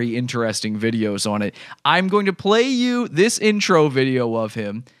very interesting videos on it. I'm going to play you this intro video of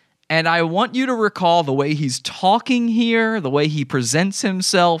him, and I want you to recall the way he's talking here, the way he presents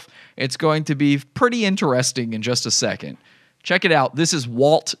himself. It's going to be pretty interesting in just a second. Check it out. This is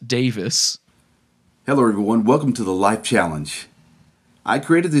Walt Davis. Hello, everyone. Welcome to the Life Challenge. I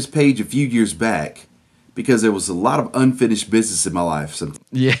created this page a few years back because there was a lot of unfinished business in my life.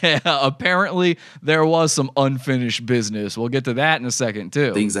 Yeah, apparently there was some unfinished business. We'll get to that in a second,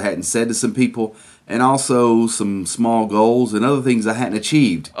 too. Things I hadn't said to some people, and also some small goals and other things I hadn't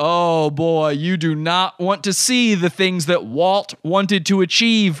achieved. Oh, boy, you do not want to see the things that Walt wanted to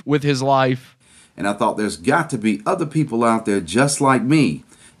achieve with his life. And I thought there's got to be other people out there just like me.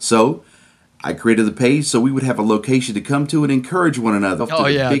 So I created the page so we would have a location to come to and encourage one another. Oh,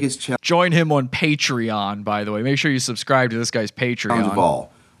 yeah. Join him on Patreon, by the way. Make sure you subscribe to this guy's Patreon. Challenge of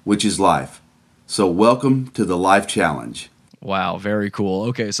all, which is life. So welcome to the Life Challenge. Wow, very cool.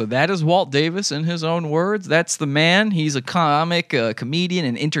 Okay, so that is Walt Davis in his own words. That's the man. He's a comic, a comedian,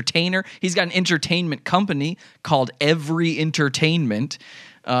 an entertainer. He's got an entertainment company called Every Entertainment.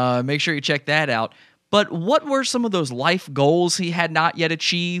 Make sure you check that out. But what were some of those life goals he had not yet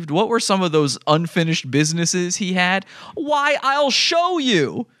achieved? What were some of those unfinished businesses he had? Why, I'll show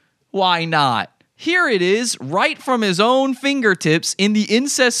you. Why not? Here it is, right from his own fingertips in the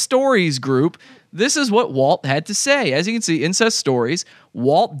Incest Stories group. This is what Walt had to say. As you can see, Incest Stories,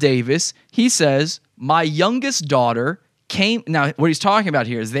 Walt Davis, he says, "My youngest daughter came..." Now, what he's talking about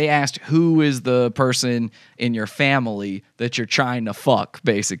here is they asked who is the person in your family that you're trying to fuck,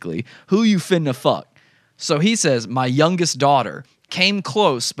 basically. Who you finna fuck? So he says, "My youngest daughter came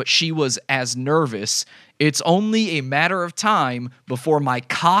close, but she was as nervous. It's only a matter of time before my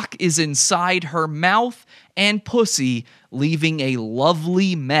cock is inside her mouth and pussy, leaving a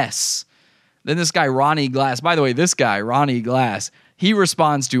lovely mess." Then this guy, Ronnie Glass, by the way, this guy, Ronnie Glass, he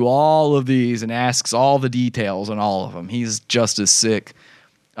responds to all of these and asks all the details on all of them. He's just as sick.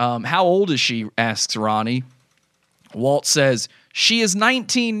 How old is she, asks Ronnie. Walt says, "She is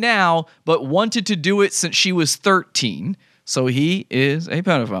 19 now, but wanted to do it since she was 13. So he is a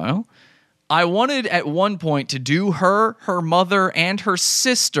pedophile. "I wanted at one point to do her, her mother, and her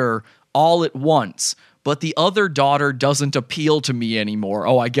sister all at once, but the other daughter doesn't appeal to me anymore.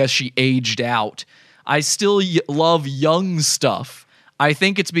 Oh, I guess she aged out. I still love young stuff. I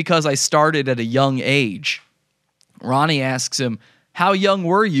think it's because I started at a young age." Ronnie asks him, "How young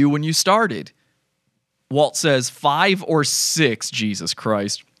were you when you started?" Walt says, 5 or 6, Jesus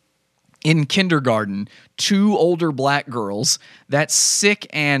Christ. in kindergarten, 2 older black girls that sick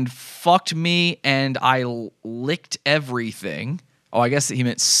and fucked me and I licked everything. Oh, I guess he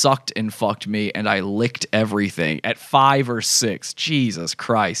meant sucked and fucked me and I licked everything at 5 or 6. Jesus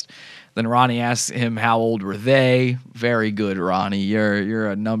Christ. Then Ronnie asks him how old were they. Very good, Ronnie. You're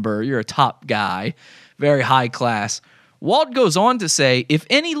a top guy. Very high class. Walt goes on to say, if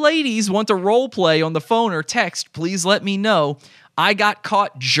any ladies want to role play on the phone or text, please let me know. I got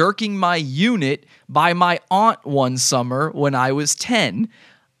caught jerking my unit by my aunt one summer when I was 10.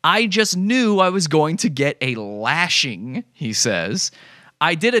 I just knew I was going to get a lashing, he says.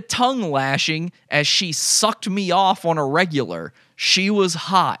 I did a tongue lashing as she sucked me off on a regular. She was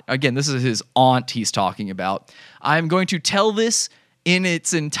hot. Again, this is his aunt he's talking about. I'm going to tell this in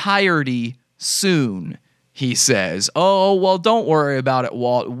its entirety soon, he says. Oh, well, don't worry about it,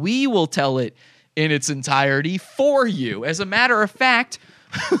 Walt. We will tell it in its entirety for you. As a matter of fact,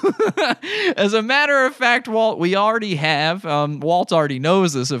 Walt, we already have. Walt already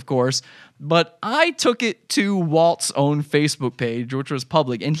knows this, of course, but I took it to Walt's own Facebook page, which was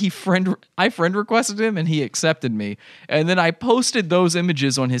public, and I friend requested him, and he accepted me. And then I posted those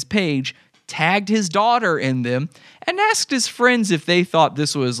images on his page, tagged his daughter in them, and asked his friends if they thought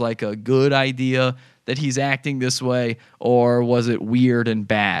this was like a good idea, that he's acting this way, or was it weird and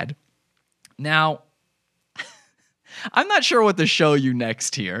bad? Now, I'm not sure what to show you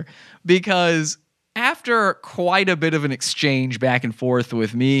next here, because after quite a bit of an exchange back and forth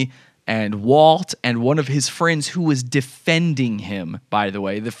with me and Walt and one of his friends who was defending him, by the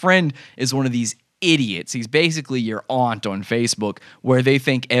way, the friend is one of these idiots. He's basically your aunt on Facebook, where they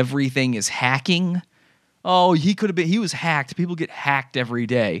think everything is hacking. Oh, he was hacked. People get hacked every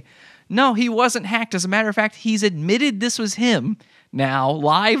day. No, he wasn't hacked. As a matter of fact, he's admitted this was him. Now,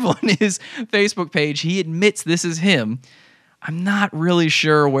 live on his Facebook page, he admits this is him. I'm not really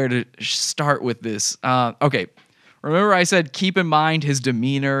sure where to start with this. Okay, remember I said keep in mind his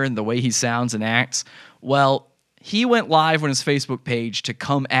demeanor and the way he sounds and acts? Well, he went live on his Facebook page to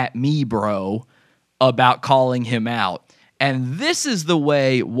come at me, bro, about calling him out. And this is the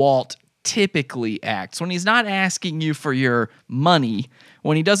way Walt typically acts. When he's not asking you for your money,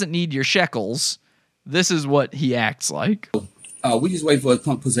 when he doesn't need your shekels, this is what he acts like. We just wait for a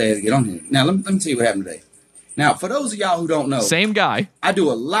punk pussy ass to get on here. Now, let me tell you what happened today. Now, for those of y'all who don't know, same guy. I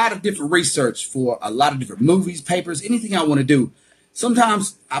do a lot of different research for a lot of different movies, papers, anything I want to do.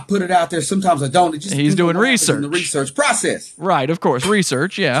 Sometimes I put it out there, sometimes I don't. It just He's doing research. In the research process. Right, of course,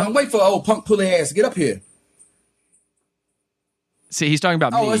 research, yeah. So I'm waiting for old punk pussy ass to get up here. See, he's talking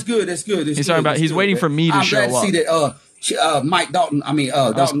about me. Oh, that's good. He's waiting for me to show up. I'm glad to see that Mike Dalton,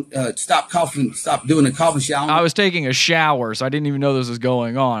 stop coughing, stop doing the coughing shit. I was taking a shower, so I didn't even know this was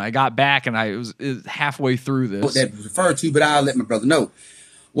going on. I got back and it was halfway through this. What that referred to, but I'll let my brother know.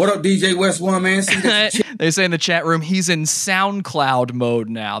 What up, DJ West One, man? They say in the chat room he's in SoundCloud mode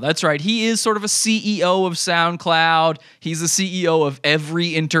now. That's right. He is sort of a CEO of SoundCloud. He's the CEO of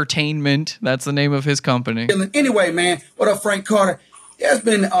Every Entertainment. That's the name of his company. Anyway, man, what up, Frank Carter? There's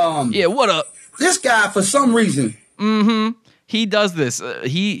been yeah, what up? This guy, for some reason. He does this.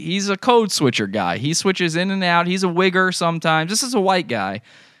 He's a code switcher guy. He switches in and out. He's a wigger sometimes. This is a white guy.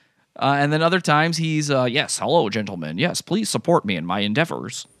 And then other times he's, yes, hello, gentlemen. Yes, please support me in my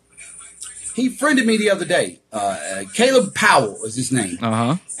endeavors. He friended me the other day. Caleb Powell is his name.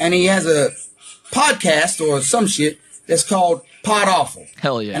 Uh-huh. And he has a podcast or some shit that's called Pod Awful.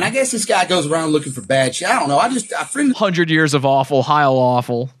 Hell yeah. And I guess this guy goes around looking for bad shit. I don't know. I friended 100 years of awful, Heil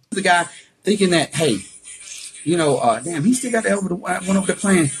awful. The guy thinking that, hey, you know, damn, he still got that one over there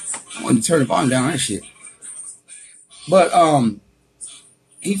playing. I wanted to turn the volume down on that shit. But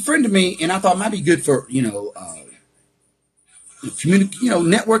he friended me, and I thought it might be good for,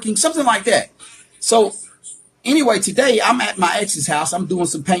 networking, something like that. So anyway, today I'm at my ex's house. I'm doing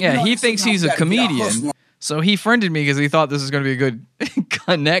some painting. Yeah, he thinks he's a comedian. So he friended me because he thought this was going to be a good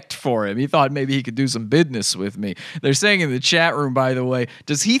connect for him. He thought maybe he could do some business with me. They're saying in the chat room, by the way,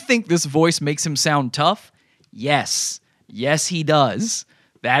 does he think this voice makes him sound tough? Yes. Yes, he does.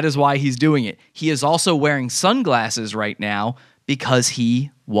 That is why he's doing it. He is also wearing sunglasses right now because he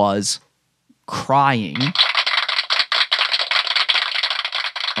was crying.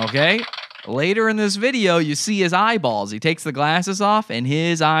 Okay? Later in this video, you see his eyeballs. He takes the glasses off, and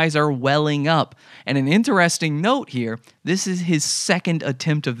his eyes are welling up. And an interesting note here, this is his second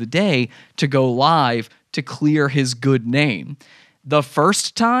attempt of the day to go live to clear his good name. The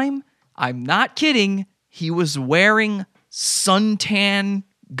first time, I'm not kidding, he was wearing suntan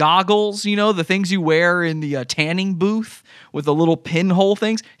goggles, the things you wear in the tanning booth with the little pinhole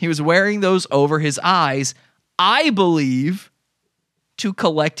things. He was wearing those over his eyes, I believe, to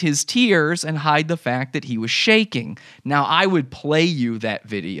collect his tears and hide the fact that he was shaking. Now, I would play you that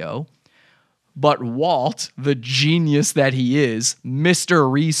video, but Walt, the genius that he is,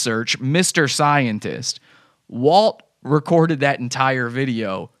 Mr. Research, Mr. Scientist, Walt recorded that entire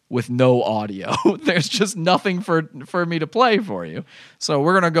video with no audio. There's just nothing for me to play for you. So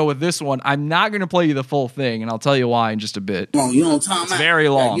we're going to go with this one. I'm not going to play you the full thing, and I'll tell you why in just a bit. Long, you know what I'm It's very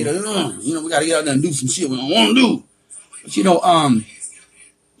long. We got to get out there and do some shit we don't want to do. But, you know,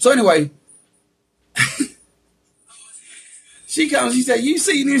 so anyway, she comes, she said, you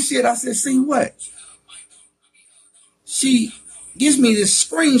seen this shit? I said, seen what? She gives me this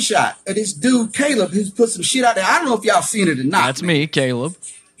screenshot of this dude, Caleb, who's put some shit out there. I don't know if y'all seen it or not. That's me, Caleb.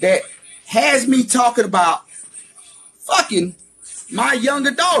 That has me talking about fucking my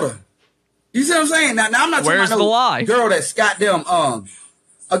younger daughter. You see what I'm saying? Now I'm not Where's talking the about lie? Girl that's goddamn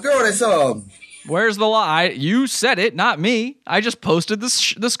a girl that's Where's the lie? You said it, not me. I just posted the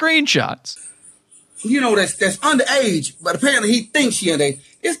screenshots. You know that's underage, but apparently he thinks she underage.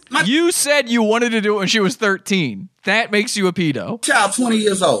 You said you wanted to do it when she was 13. That makes you a pedo. Child 20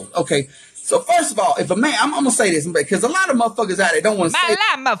 years old. Okay. So first of all, if a man, I'm gonna say this because a lot of motherfuckers out there don't want to say.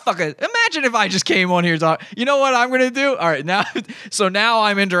 Motherfuckers. Imagine if I just came on here talking. You know what I'm gonna do? All right, now, so now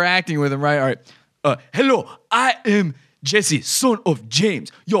I'm interacting with him, right? All right. Hello, I am Jesse, son of James.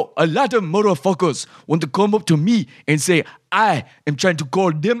 Yo, a lot of motherfuckers want to come up to me and say I am trying to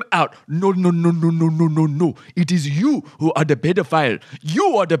call them out. No. It is you who are the pedophile.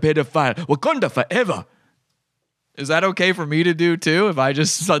 You are the pedophile. Wakanda forever. Is that okay for me to do too? If I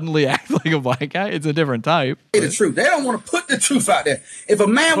just suddenly act like a black guy, it's a different type. The truth. They don't want to put the truth out there. If a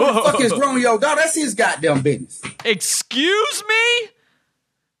man want to fuck his grown yo dog, that's his goddamn business. Excuse me?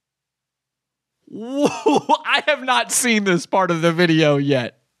 Whoa, I have not seen this part of the video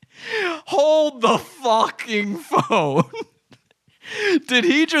yet. Hold the fucking phone. Did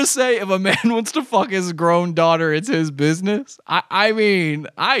he just say if a man wants to fuck his grown daughter, it's his business? I mean,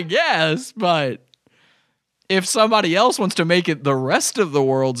 I guess, but if somebody else wants to make it the rest of the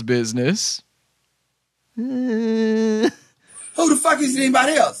world's business. Who the fuck is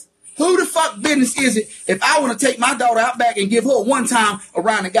anybody else? Who the fuck business is it if I want to take my daughter out back and give her one time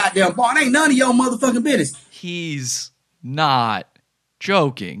around the goddamn barn? Ain't none of your motherfucking business. He's not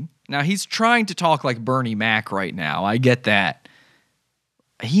joking. Now, he's trying to talk like Bernie Mac right now. I get that.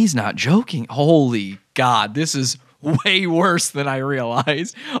 He's not joking. Holy God, this is way worse than I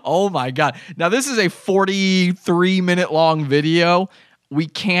realized. Oh my God. Now, this is a 43-minute long video. We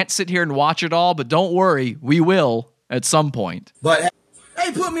can't sit here and watch it all, but don't worry, we will at some point. But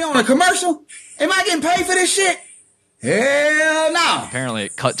they put me on a commercial? Am I getting paid for this shit? Hell no. Apparently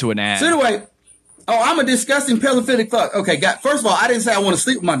it cut to an ad. So anyway, I'm a disgusting pedophilic fuck. Okay, first of all, I didn't say I want to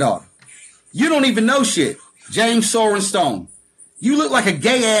sleep with my daughter. You don't even know shit. James Soren Stone. You look like a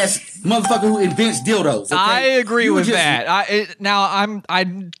gay-ass motherfucker who invents dildos. Okay? I agree with that. I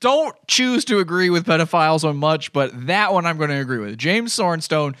don't choose to agree with pedophiles on much, but that one I'm going to agree with. James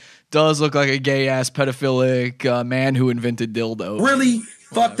Sorenstone does look like a gay-ass pedophilic man who invented dildos. Really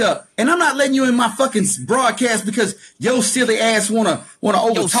fucked up. And I'm not letting you in my fucking broadcast because your silly ass wanna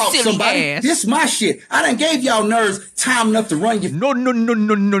overtalk somebody. Ass. This my shit. I done gave y'all nerves time enough to run you.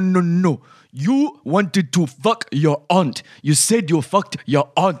 No. You wanted to fuck your aunt. You said you fucked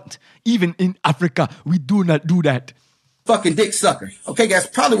your aunt. Even in Africa, we do not do that. Fucking dick sucker. Okay, that's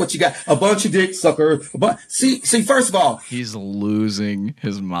probably what you got. A bunch of dick sucker. See, first of all. He's losing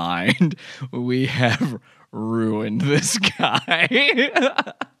his mind. We have ruined this guy.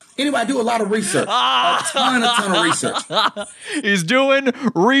 Anyway, I do a lot of research. A ton of research. He's doing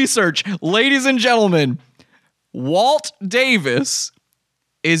research. Ladies and gentlemen, Walt Davis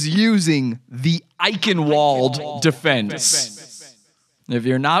is using the Eichenwald defense. If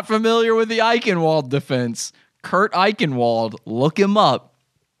you're not familiar with the Eichenwald defense, Kurt Eichenwald, look him up.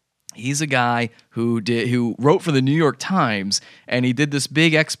 He's a guy who wrote for the New York Times, and he did this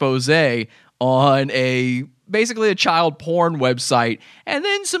big expose on basically a child porn website. And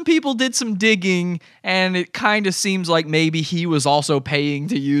then some people did some digging, and it kind of seems like maybe he was also paying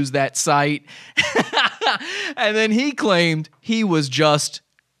to use that site. And then he claimed he was just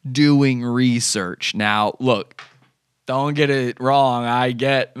doing research. Now, look, don't get it wrong. I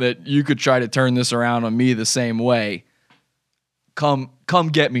get that you could try to turn this around on me the same way. Come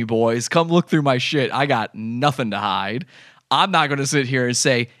get me, boys. Come look through my shit. I got nothing to hide. I'm not going to sit here and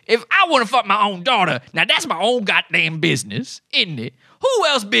say, if I want to fuck my own daughter, now that's my own goddamn business, isn't it? Who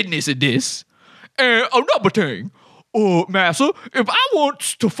else business is this? Another thing, Massa, if I want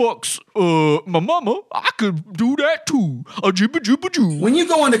to fuck my mama, I could do that too. A jibba jibba joo. When you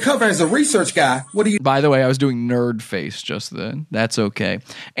go undercover as a research guy, what do you... By the way, I was doing nerd face just then. That's okay.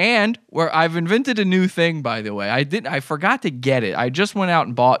 And where I've invented a new thing, by the way. I forgot to get it. I just went out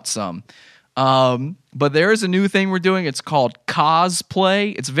and bought some. But there is a new thing we're doing. It's called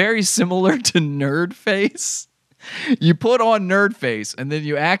cosplay. It's very similar to nerd face. You put on nerd face and then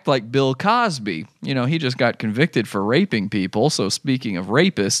you act like Bill Cosby. You know, he just got convicted for raping people. So speaking of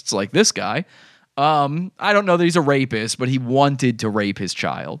rapists like this guy, I don't know that he's a rapist, but he wanted to rape his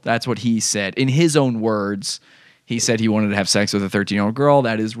child. That's what he said. In his own words, he said he wanted to have sex with a 13-year-old girl.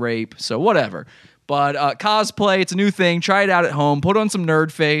 That is rape. So whatever. But cosplay, it's a new thing. Try it out at home. Put on some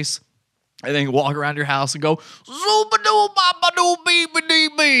nerd face. And then walk around your house and go,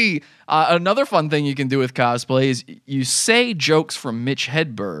 zoobadoo-bop-a-doo-bee-ba-dee-bee. Another fun thing you can do with cosplay is you say jokes from Mitch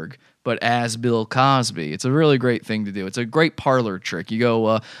Hedberg, but as Bill Cosby. It's a really great thing to do. It's a great parlor trick. You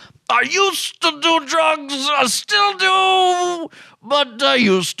go, I used to do drugs, I still do, but I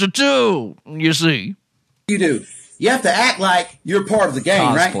used to too. You see. You do. You have to act like you're part of the game,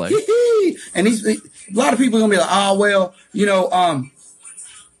 Cosplay. Right? And a lot of people are going to be like, oh, well, you know,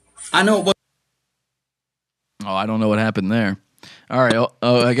 I know what. Oh, I don't know what happened there. All right.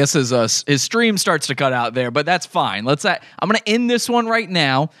 I guess his stream starts to cut out there, but that's fine. I'm going to end this one right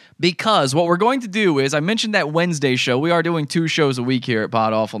now because what we're going to do is, I mentioned that Wednesday show. We are doing 2 shows a week here at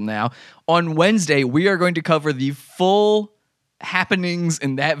Pod Awful now. On Wednesday, we are going to cover the full happenings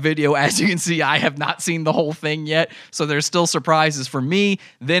in that video. As you can see, I have not seen the whole thing yet, so there's still surprises for me.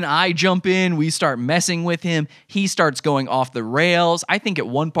 Then I jump in, we start messing with him, he starts going off the rails. I think at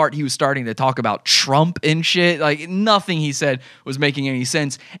one part he was starting to talk about Trump and shit, like nothing he said was making any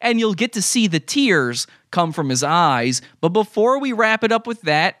sense, and you'll get to see the tears come from his eyes. But before we wrap it up with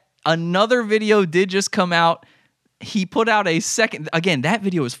that, another video did just come out. He put out a second, again, that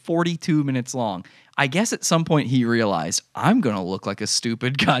video is 42 minutes long. I guess at some point he realized, I'm going to look like a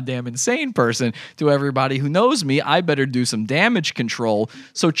stupid, goddamn insane person to everybody who knows me. I better do some damage control.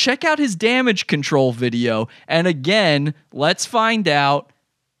 So check out his damage control video. And again, let's find out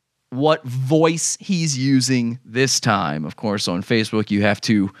what voice he's using this time. Of course, on Facebook, you have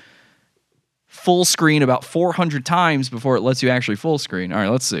to full screen about 400 times before it lets you actually full screen. All right,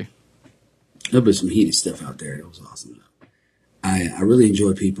 let's see. There'll be some heated stuff out there. It was awesome. I really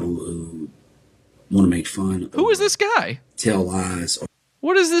enjoy people who want to make fun. Who is this guy? Tell lies.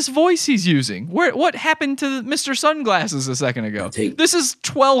 What is this voice he's using? What happened to Mr. Sunglasses a second ago? This is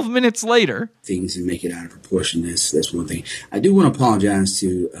 12 minutes later. Things and make it out of proportion. That's one thing. I do want to apologize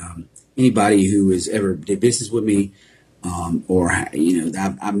to anybody who has ever did business with me, or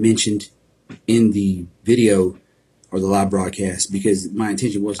I mentioned in the video or the live broadcast, because my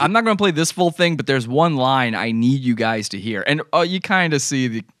intention was... I'm not going to play this full thing, but there's one line I need you guys to hear. And you kind of see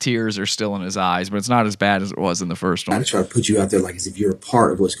the tears are still in his eyes, but it's not as bad as it was in the first one. I try to put you out there like as if you're a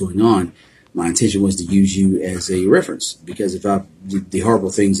part of what's going on. My intention was to use you as a reference, because if I did the horrible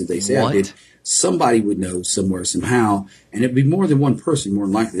things that they say I did, somebody would know somewhere, somehow, and it'd be more than one person, more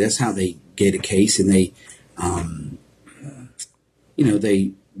than likely. That's how they get a case, and they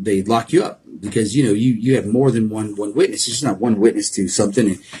lock you up. Because, you have more than one witness. It's just not one witness to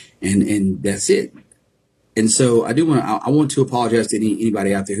something, and that's it. And so I want to apologize to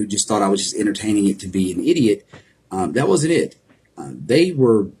anybody out there who just thought I was just entertaining it to be an idiot. That wasn't it. They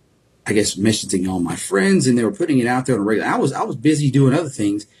were, I guess, messaging all my friends, and they were putting it out there on a regular. I was busy doing other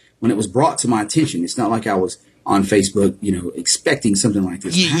things when it was brought to my attention. It's not like I was on Facebook, expecting something like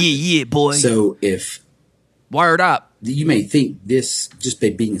this. Yeah, boy. So if wired up, you may think this, just by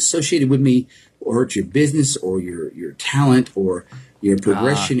being associated with me, will hurt your business or your talent or your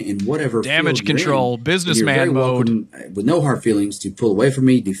progression in whatever damage field you're control, in. businessman mode. Welcome, with no hard feelings, to pull away from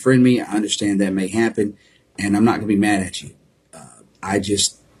me, defriend me. I understand that may happen, and I'm not going to be mad at you. I'm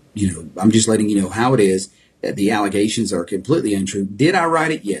just letting you know how it is, that the allegations are completely untrue. Did I write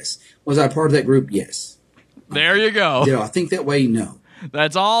it? Yes. Was I part of that group? Yes. There you go. Did I think that way? No.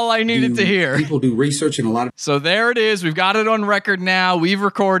 That's all I needed to hear. People do research and a lot of... So there it is. We've got it on record now. We've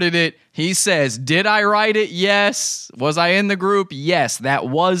recorded it. He says, did I write it? Yes. Was I in the group? Yes. That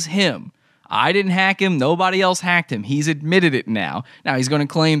was him. I didn't hack him. Nobody else hacked him. He's admitted it now. Now he's going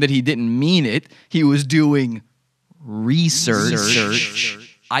to claim that he didn't mean it. He was doing research.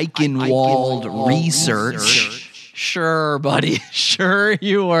 Eichenwald research. Sure, buddy. Sure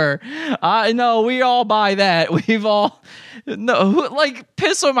you were. I know. We all buy that. We've all... No,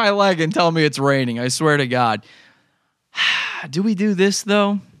 piss on my leg and tell me it's raining. I swear to God. Do we do this,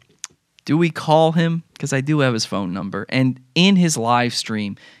 though? Do we call him? Because I do have his phone number. And in his live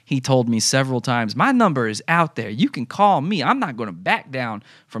stream, he told me several times, my number is out there. You can call me. I'm not going to back down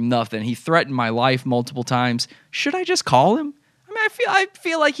from nothing. He threatened my life multiple times. Should I just call him? I mean, I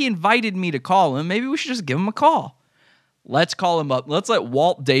feel like he invited me to call him. Maybe we should just give him a call. Let's call him up. Let's let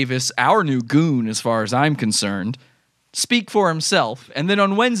Walt Davis, our new goon as far as I'm concerned, speak for himself. And then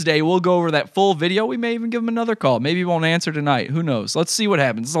on Wednesday, we'll go over that full video. We may even give him another call. Maybe he won't answer tonight. Who knows? Let's see what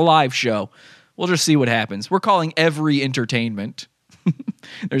happens. It's a live show. We'll just see what happens. We're calling every entertainment.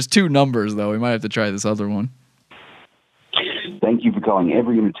 There's 2 numbers, though. We might have to try this other one. Thank you for calling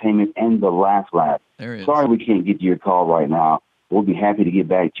Every Entertainment and The Laugh Lab. There he is. Sorry we can't get to your call right now. We'll be happy to get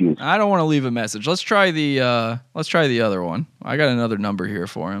back to you. I don't want to leave a message. Let's try the other one. I got another number here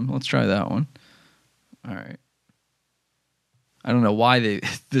for him. Let's try that one. All right. I don't know why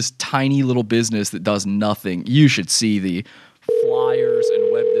this tiny little business that does nothing. You should see the flyers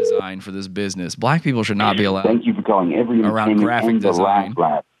and web design for this business. Black people should not be allowed. Thank you for calling Every around Entertainment graphic and The design. Laugh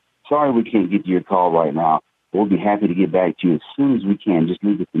Lab. Sorry we can't get to your call right now. We'll be happy to get back to you as soon as we can. Just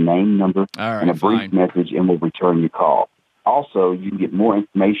leave us a name, number, and a brief message, and we'll return your call. Also, you can get more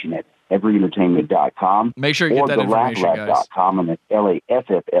information at everyentertainment.com. Make sure you get that information, guys. thelaughLab.com, and that's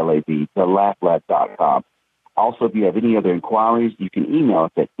LAFFLAB, thelaughLab.com. Also, if you have any other inquiries, you can email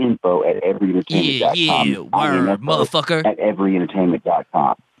us at info@everyentertainment.com. Motherfucker. At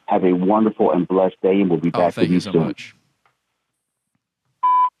everyentertainment.com. Have a wonderful and blessed day, and we'll be back with you so soon. much.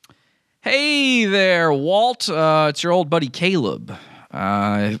 Hey there, Walt. It's your old buddy Caleb.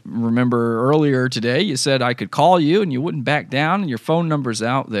 I remember earlier today you said I could call you and you wouldn't back down, and your phone number's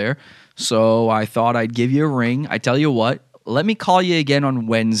out there. So I thought I'd give you a ring. I tell you what, let me call you again on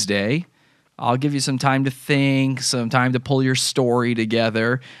Wednesday. I'll give you some time to think, some time to pull your story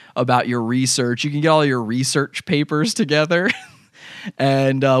together about your research. You can get all your research papers together.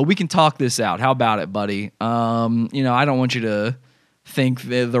 And we can talk this out. How about it, buddy? I don't want you to think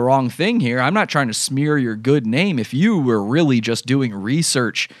the wrong thing here. I'm not trying to smear your good name. If you were really just doing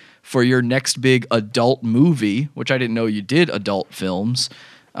research for your next big adult movie, which I didn't know you did adult films,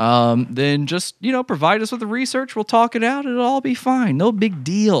 then just, provide us with the research. We'll talk it out. It'll all be fine. No big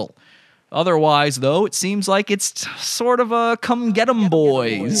deal. Otherwise, though, it seems like it's sort of a come get 'em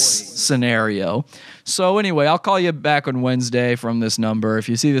boys scenario. So anyway, I'll call you back on Wednesday from this number. If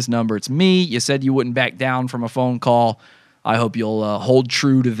you see this number, it's me. You said you wouldn't back down from a phone call. I hope you'll hold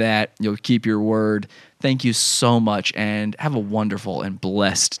true to that. You'll keep your word. Thank you so much, and have a wonderful and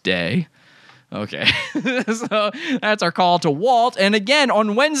blessed day. Okay, so that's our call to Walt. And again,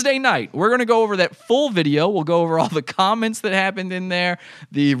 on Wednesday night, we're going to go over that full video. We'll go over all the comments that happened in there,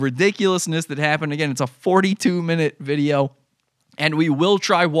 the ridiculousness that happened. Again, it's a 42-minute video, and we will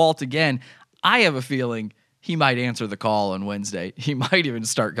try Walt again. I have a feeling he might answer the call on Wednesday. He might even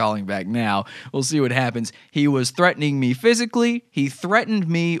start calling back now. We'll see what happens. He was threatening me physically. He threatened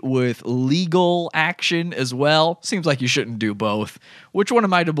me with legal action as well. Seems like you shouldn't do both. Which one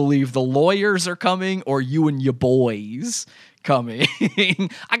am I to believe? The lawyers are coming, or you and your boys coming?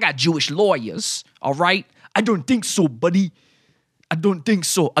 I got Jewish lawyers, all right? I don't think so, buddy. I don't think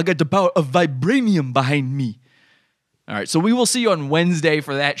so. I got the power of vibranium behind me. All right, so we will see you on Wednesday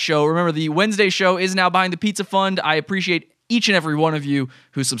for that show. Remember, the Wednesday show is now behind the Pizza Fund. I appreciate each and every one of you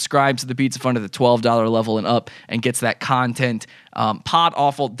who subscribes to the Pizza Fund at the $12 level and up and gets that content.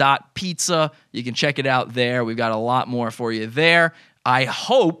 Podawful.pizza. You can check it out there. We've got a lot more for you there. I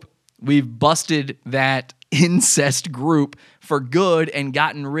hope we've busted that incest group for good and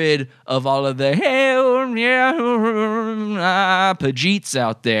gotten rid of all of the hell yeah Pajeets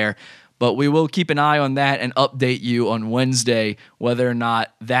out there. But we will keep an eye on that and update you on Wednesday whether or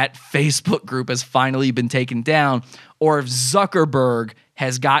not that Facebook group has finally been taken down, or if Zuckerberg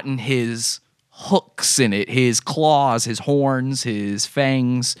has gotten his hooks in it, his claws, his horns, his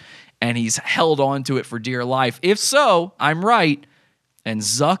fangs, and he's held on to it for dear life. If so, I'm right, and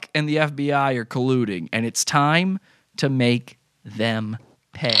Zuck and the FBI are colluding, and it's time to make them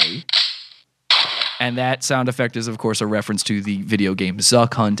pay. And that sound effect is, of course, a reference to the video game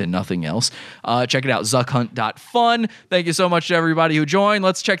Zuck Hunt and nothing else. Check it out, zuckhunt.fun. Thank you so much to everybody who joined.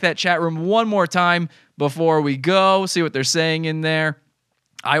 Let's check that chat room one more time before we go, see what they're saying in there.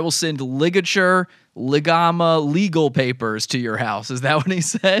 I will send ligama legal papers to your house. Is that what he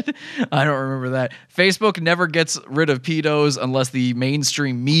said? I don't remember that. Facebook never gets rid of pedos unless the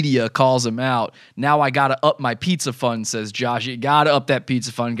mainstream media calls them out. Now I got to up my pizza fund, says Josh. You got to up that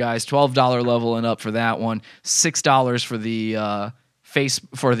pizza fund, guys. $12 level and up for that one. $6 for the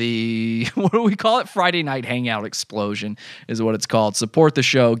what do we call it? Friday night hangout explosion is what it's called. Support the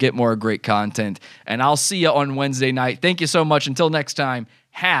show. Get more great content. And I'll see you on Wednesday night. Thank you so much. Until next time,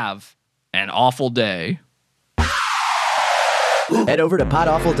 have an awful day. Head over to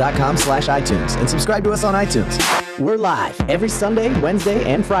podawful.com/iTunes and subscribe to us on iTunes. We're live every Sunday, Wednesday,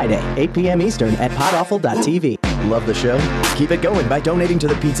 and Friday, 8 p.m. Eastern at podawful.tv. Love the show? Keep it going by donating to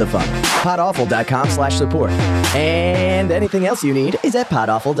the Pizza Fund. podawful.com/support. And anything else you need is at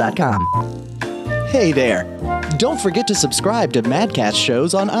podawful.com. Hey there. Don't forget to subscribe to Madcast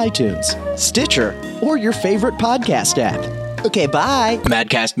shows on iTunes, Stitcher, or your favorite podcast app. Okay, bye.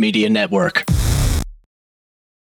 Madcast Media Network.